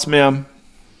last thoughts, ma'am?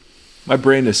 My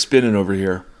brain is spinning over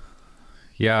here.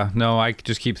 Yeah, no, I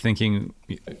just keep thinking.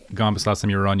 Gombus, last time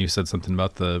you were on, you said something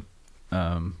about the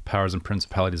powers and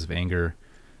principalities of anger,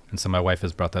 and so my wife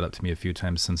has brought that up to me a few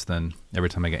times since then. Every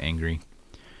time I get angry,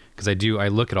 because I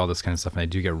look at all this kind of stuff and I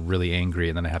do get really angry,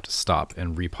 and then I have to stop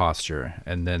and reposture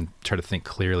and then try to think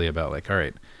clearly about like, all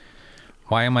right,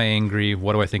 why am I angry?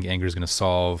 What do I think anger is going to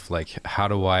solve? Like, how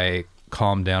do I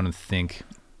calm down and think,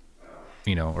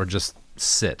 or just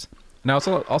sit? And I was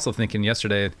also thinking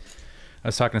yesterday, I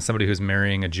was talking to somebody who's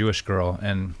marrying a Jewish girl,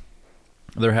 and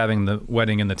they're having the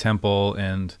wedding in the temple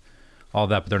and all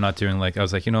that, but they're not doing like, I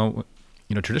was like,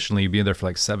 traditionally you'd be there for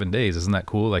like 7 days. Isn't that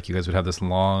cool? Like you guys would have this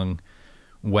long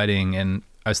wedding. And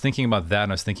I was thinking about that,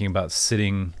 and I was thinking about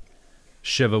sitting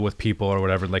Shiva with people or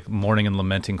whatever, like mourning and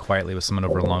lamenting quietly with someone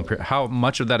over a long period. How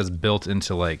much of that is built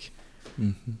into like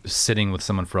sitting with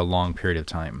someone for a long period of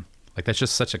time? Like that's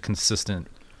just such a consistent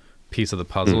piece of the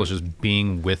puzzle. Is just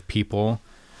being with people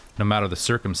no matter the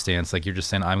circumstance. Like you're just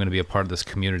saying, I'm going to be a part of this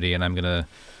community, and I'm going to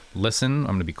listen, I'm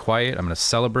going to be quiet, I'm going to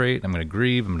celebrate, I'm going to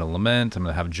grieve, I'm going to lament, I'm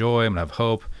going to have joy, I'm going to have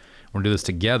hope. We're going to do this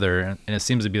together. And it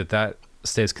seems to be that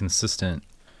stays consistent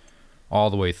all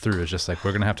the way through. It's just like,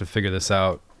 we're going to have to figure this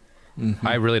out.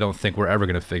 I really don't think we're ever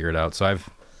going to figure it out. So I've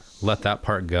let that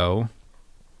part go.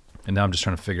 And now I'm just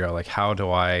trying to figure out like, how do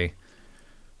I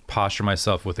posture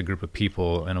myself with a group of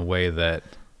people in a way that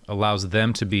allows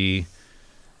them to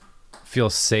feel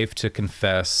safe to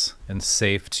confess and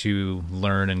safe to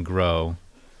learn and grow.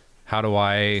 How do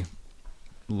I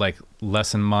like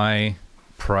lessen my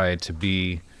pride to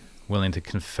be willing to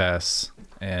confess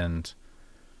and,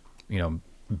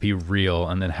 be real?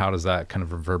 And then how does that kind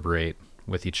of reverberate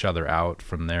with each other out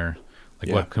from there?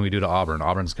 Like, what can we do to Auburn?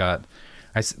 Auburn's got,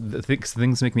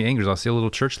 things make me angry. I'll see a little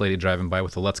church lady driving by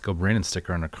with a Let's Go Brandon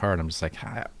sticker on her car, and I'm just like,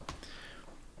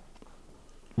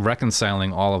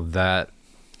 reconciling all of that,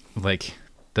 like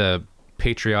the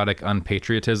patriotic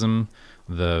unpatriotism,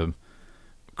 the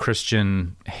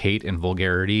Christian hate and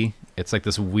vulgarity. It's like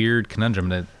this weird conundrum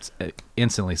that it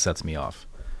instantly sets me off.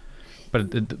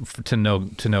 But to no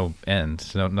end,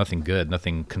 to no nothing good,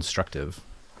 nothing constructive.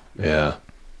 Yeah.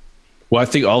 Well, I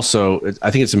think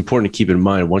it's important to keep in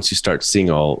mind, once you start seeing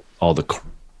all the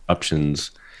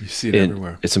corruptions, you see it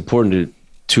everywhere. It's important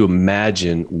to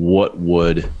imagine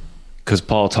because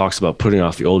Paul talks about putting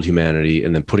off the old humanity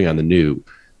and then putting on the new.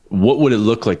 What would it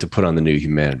look like to put on the new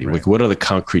humanity? Right. Like, what are the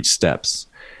concrete steps?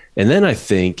 And then I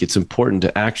think it's important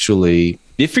to actually,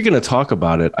 if you're going to talk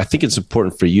about it, I think it's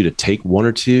important for you to take one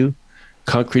or two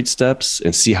concrete steps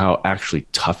and see how actually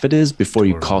tough it is before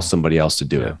you call somebody else to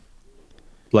do it.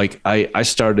 Like I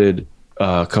started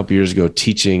a couple years ago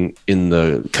teaching in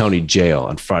the county jail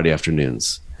on Friday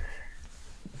afternoons.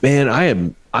 Man, I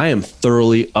am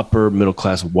thoroughly upper middle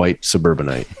class white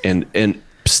suburbanite, and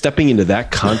stepping into that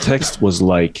context was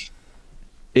like,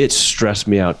 it stressed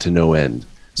me out to no end.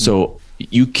 So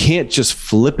you can't just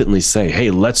flippantly say,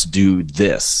 hey, let's do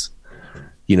this.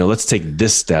 Let's take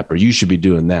this step, or you should be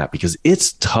doing that, because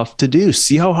it's tough to do.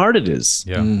 See how hard it is.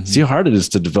 Yeah. See how hard it is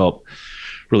to develop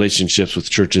relationships with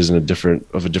churches in a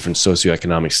different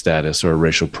socioeconomic status or a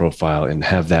racial profile, and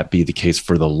have that be the case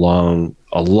for a long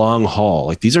haul.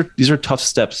 Like these are tough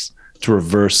steps to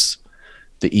reverse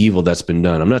the evil that's been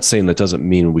done. I'm not saying that doesn't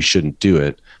mean we shouldn't do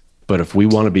it, but if we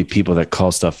want to be people that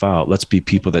call stuff out, let's be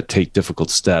people that take difficult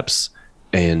steps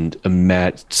and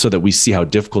so that we see how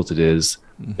difficult it is.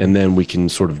 And then we can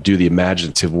sort of do the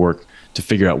imaginative work to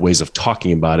figure out ways of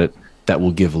talking about it that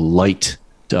will give light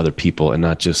to other people, and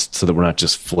not just so that we're not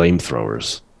just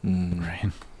flamethrowers.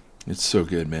 Right. It's so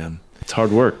good, man. It's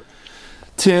hard work.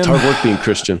 Tim. It's hard work being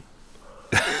Christian.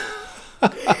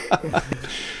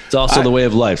 It's also the way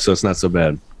of life, so it's not so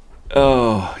bad.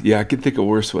 Oh, yeah, I can think of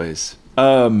worse ways.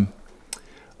 I'm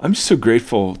just so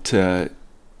grateful to,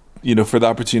 for the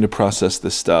opportunity to process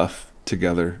this stuff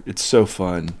together. It's so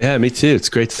fun. Yeah, me too. It's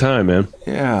a great time, man.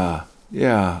 Yeah.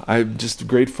 I'm just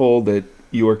grateful that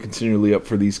you are continually up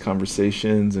for these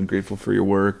conversations, and grateful for your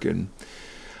work. And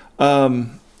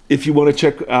if you want to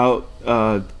check out,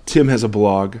 Tim has a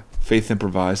blog,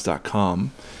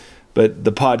 faithimprovise.com, but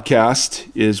the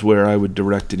podcast is where I would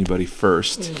direct anybody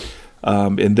first.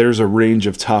 And there's a range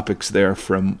of topics there,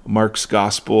 from Mark's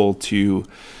gospel to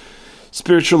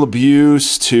spiritual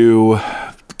abuse to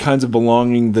kinds of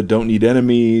belonging that don't need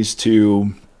enemies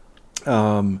to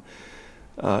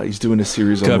he's doing a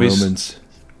series on Romans,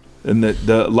 and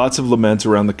the lots of lament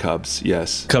around the Cubs.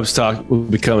 Yes, Cubs talk will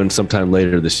be coming sometime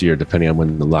later this year, depending on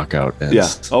when the lockout ends. Yeah.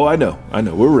 Oh, I know.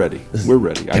 We're ready.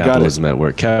 Capitalism at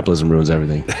work. Capitalism ruins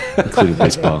everything, including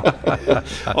baseball.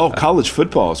 Oh, college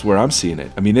football is where I'm seeing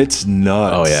it. I mean, it's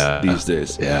nuts these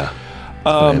days. Yeah.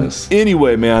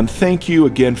 Anyway, man, thank you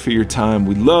again for your time.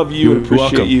 We love you. You're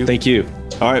appreciate welcome. you. Thank you.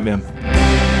 All right, man.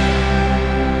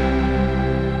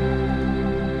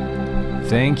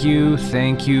 Thank you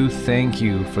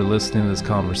for listening to this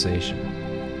conversation.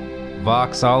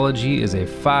 Voxology is a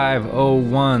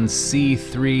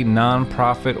 501c3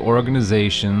 nonprofit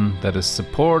organization that is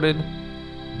supported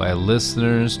by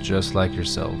listeners just like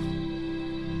yourself.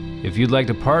 If you'd like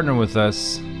to partner with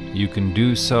us, you can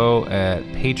do so at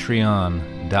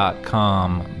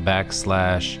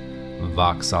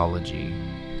patreon.com/Voxology.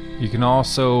 You can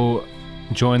also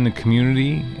join the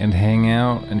community and hang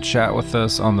out and chat with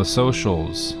us on the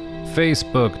socials.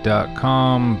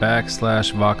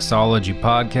 Facebook.com/Voxology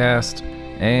Podcast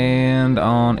and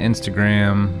on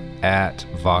Instagram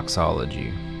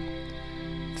 @Voxology.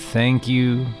 Thank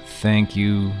you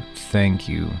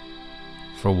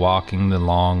for walking the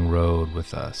long road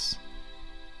with us.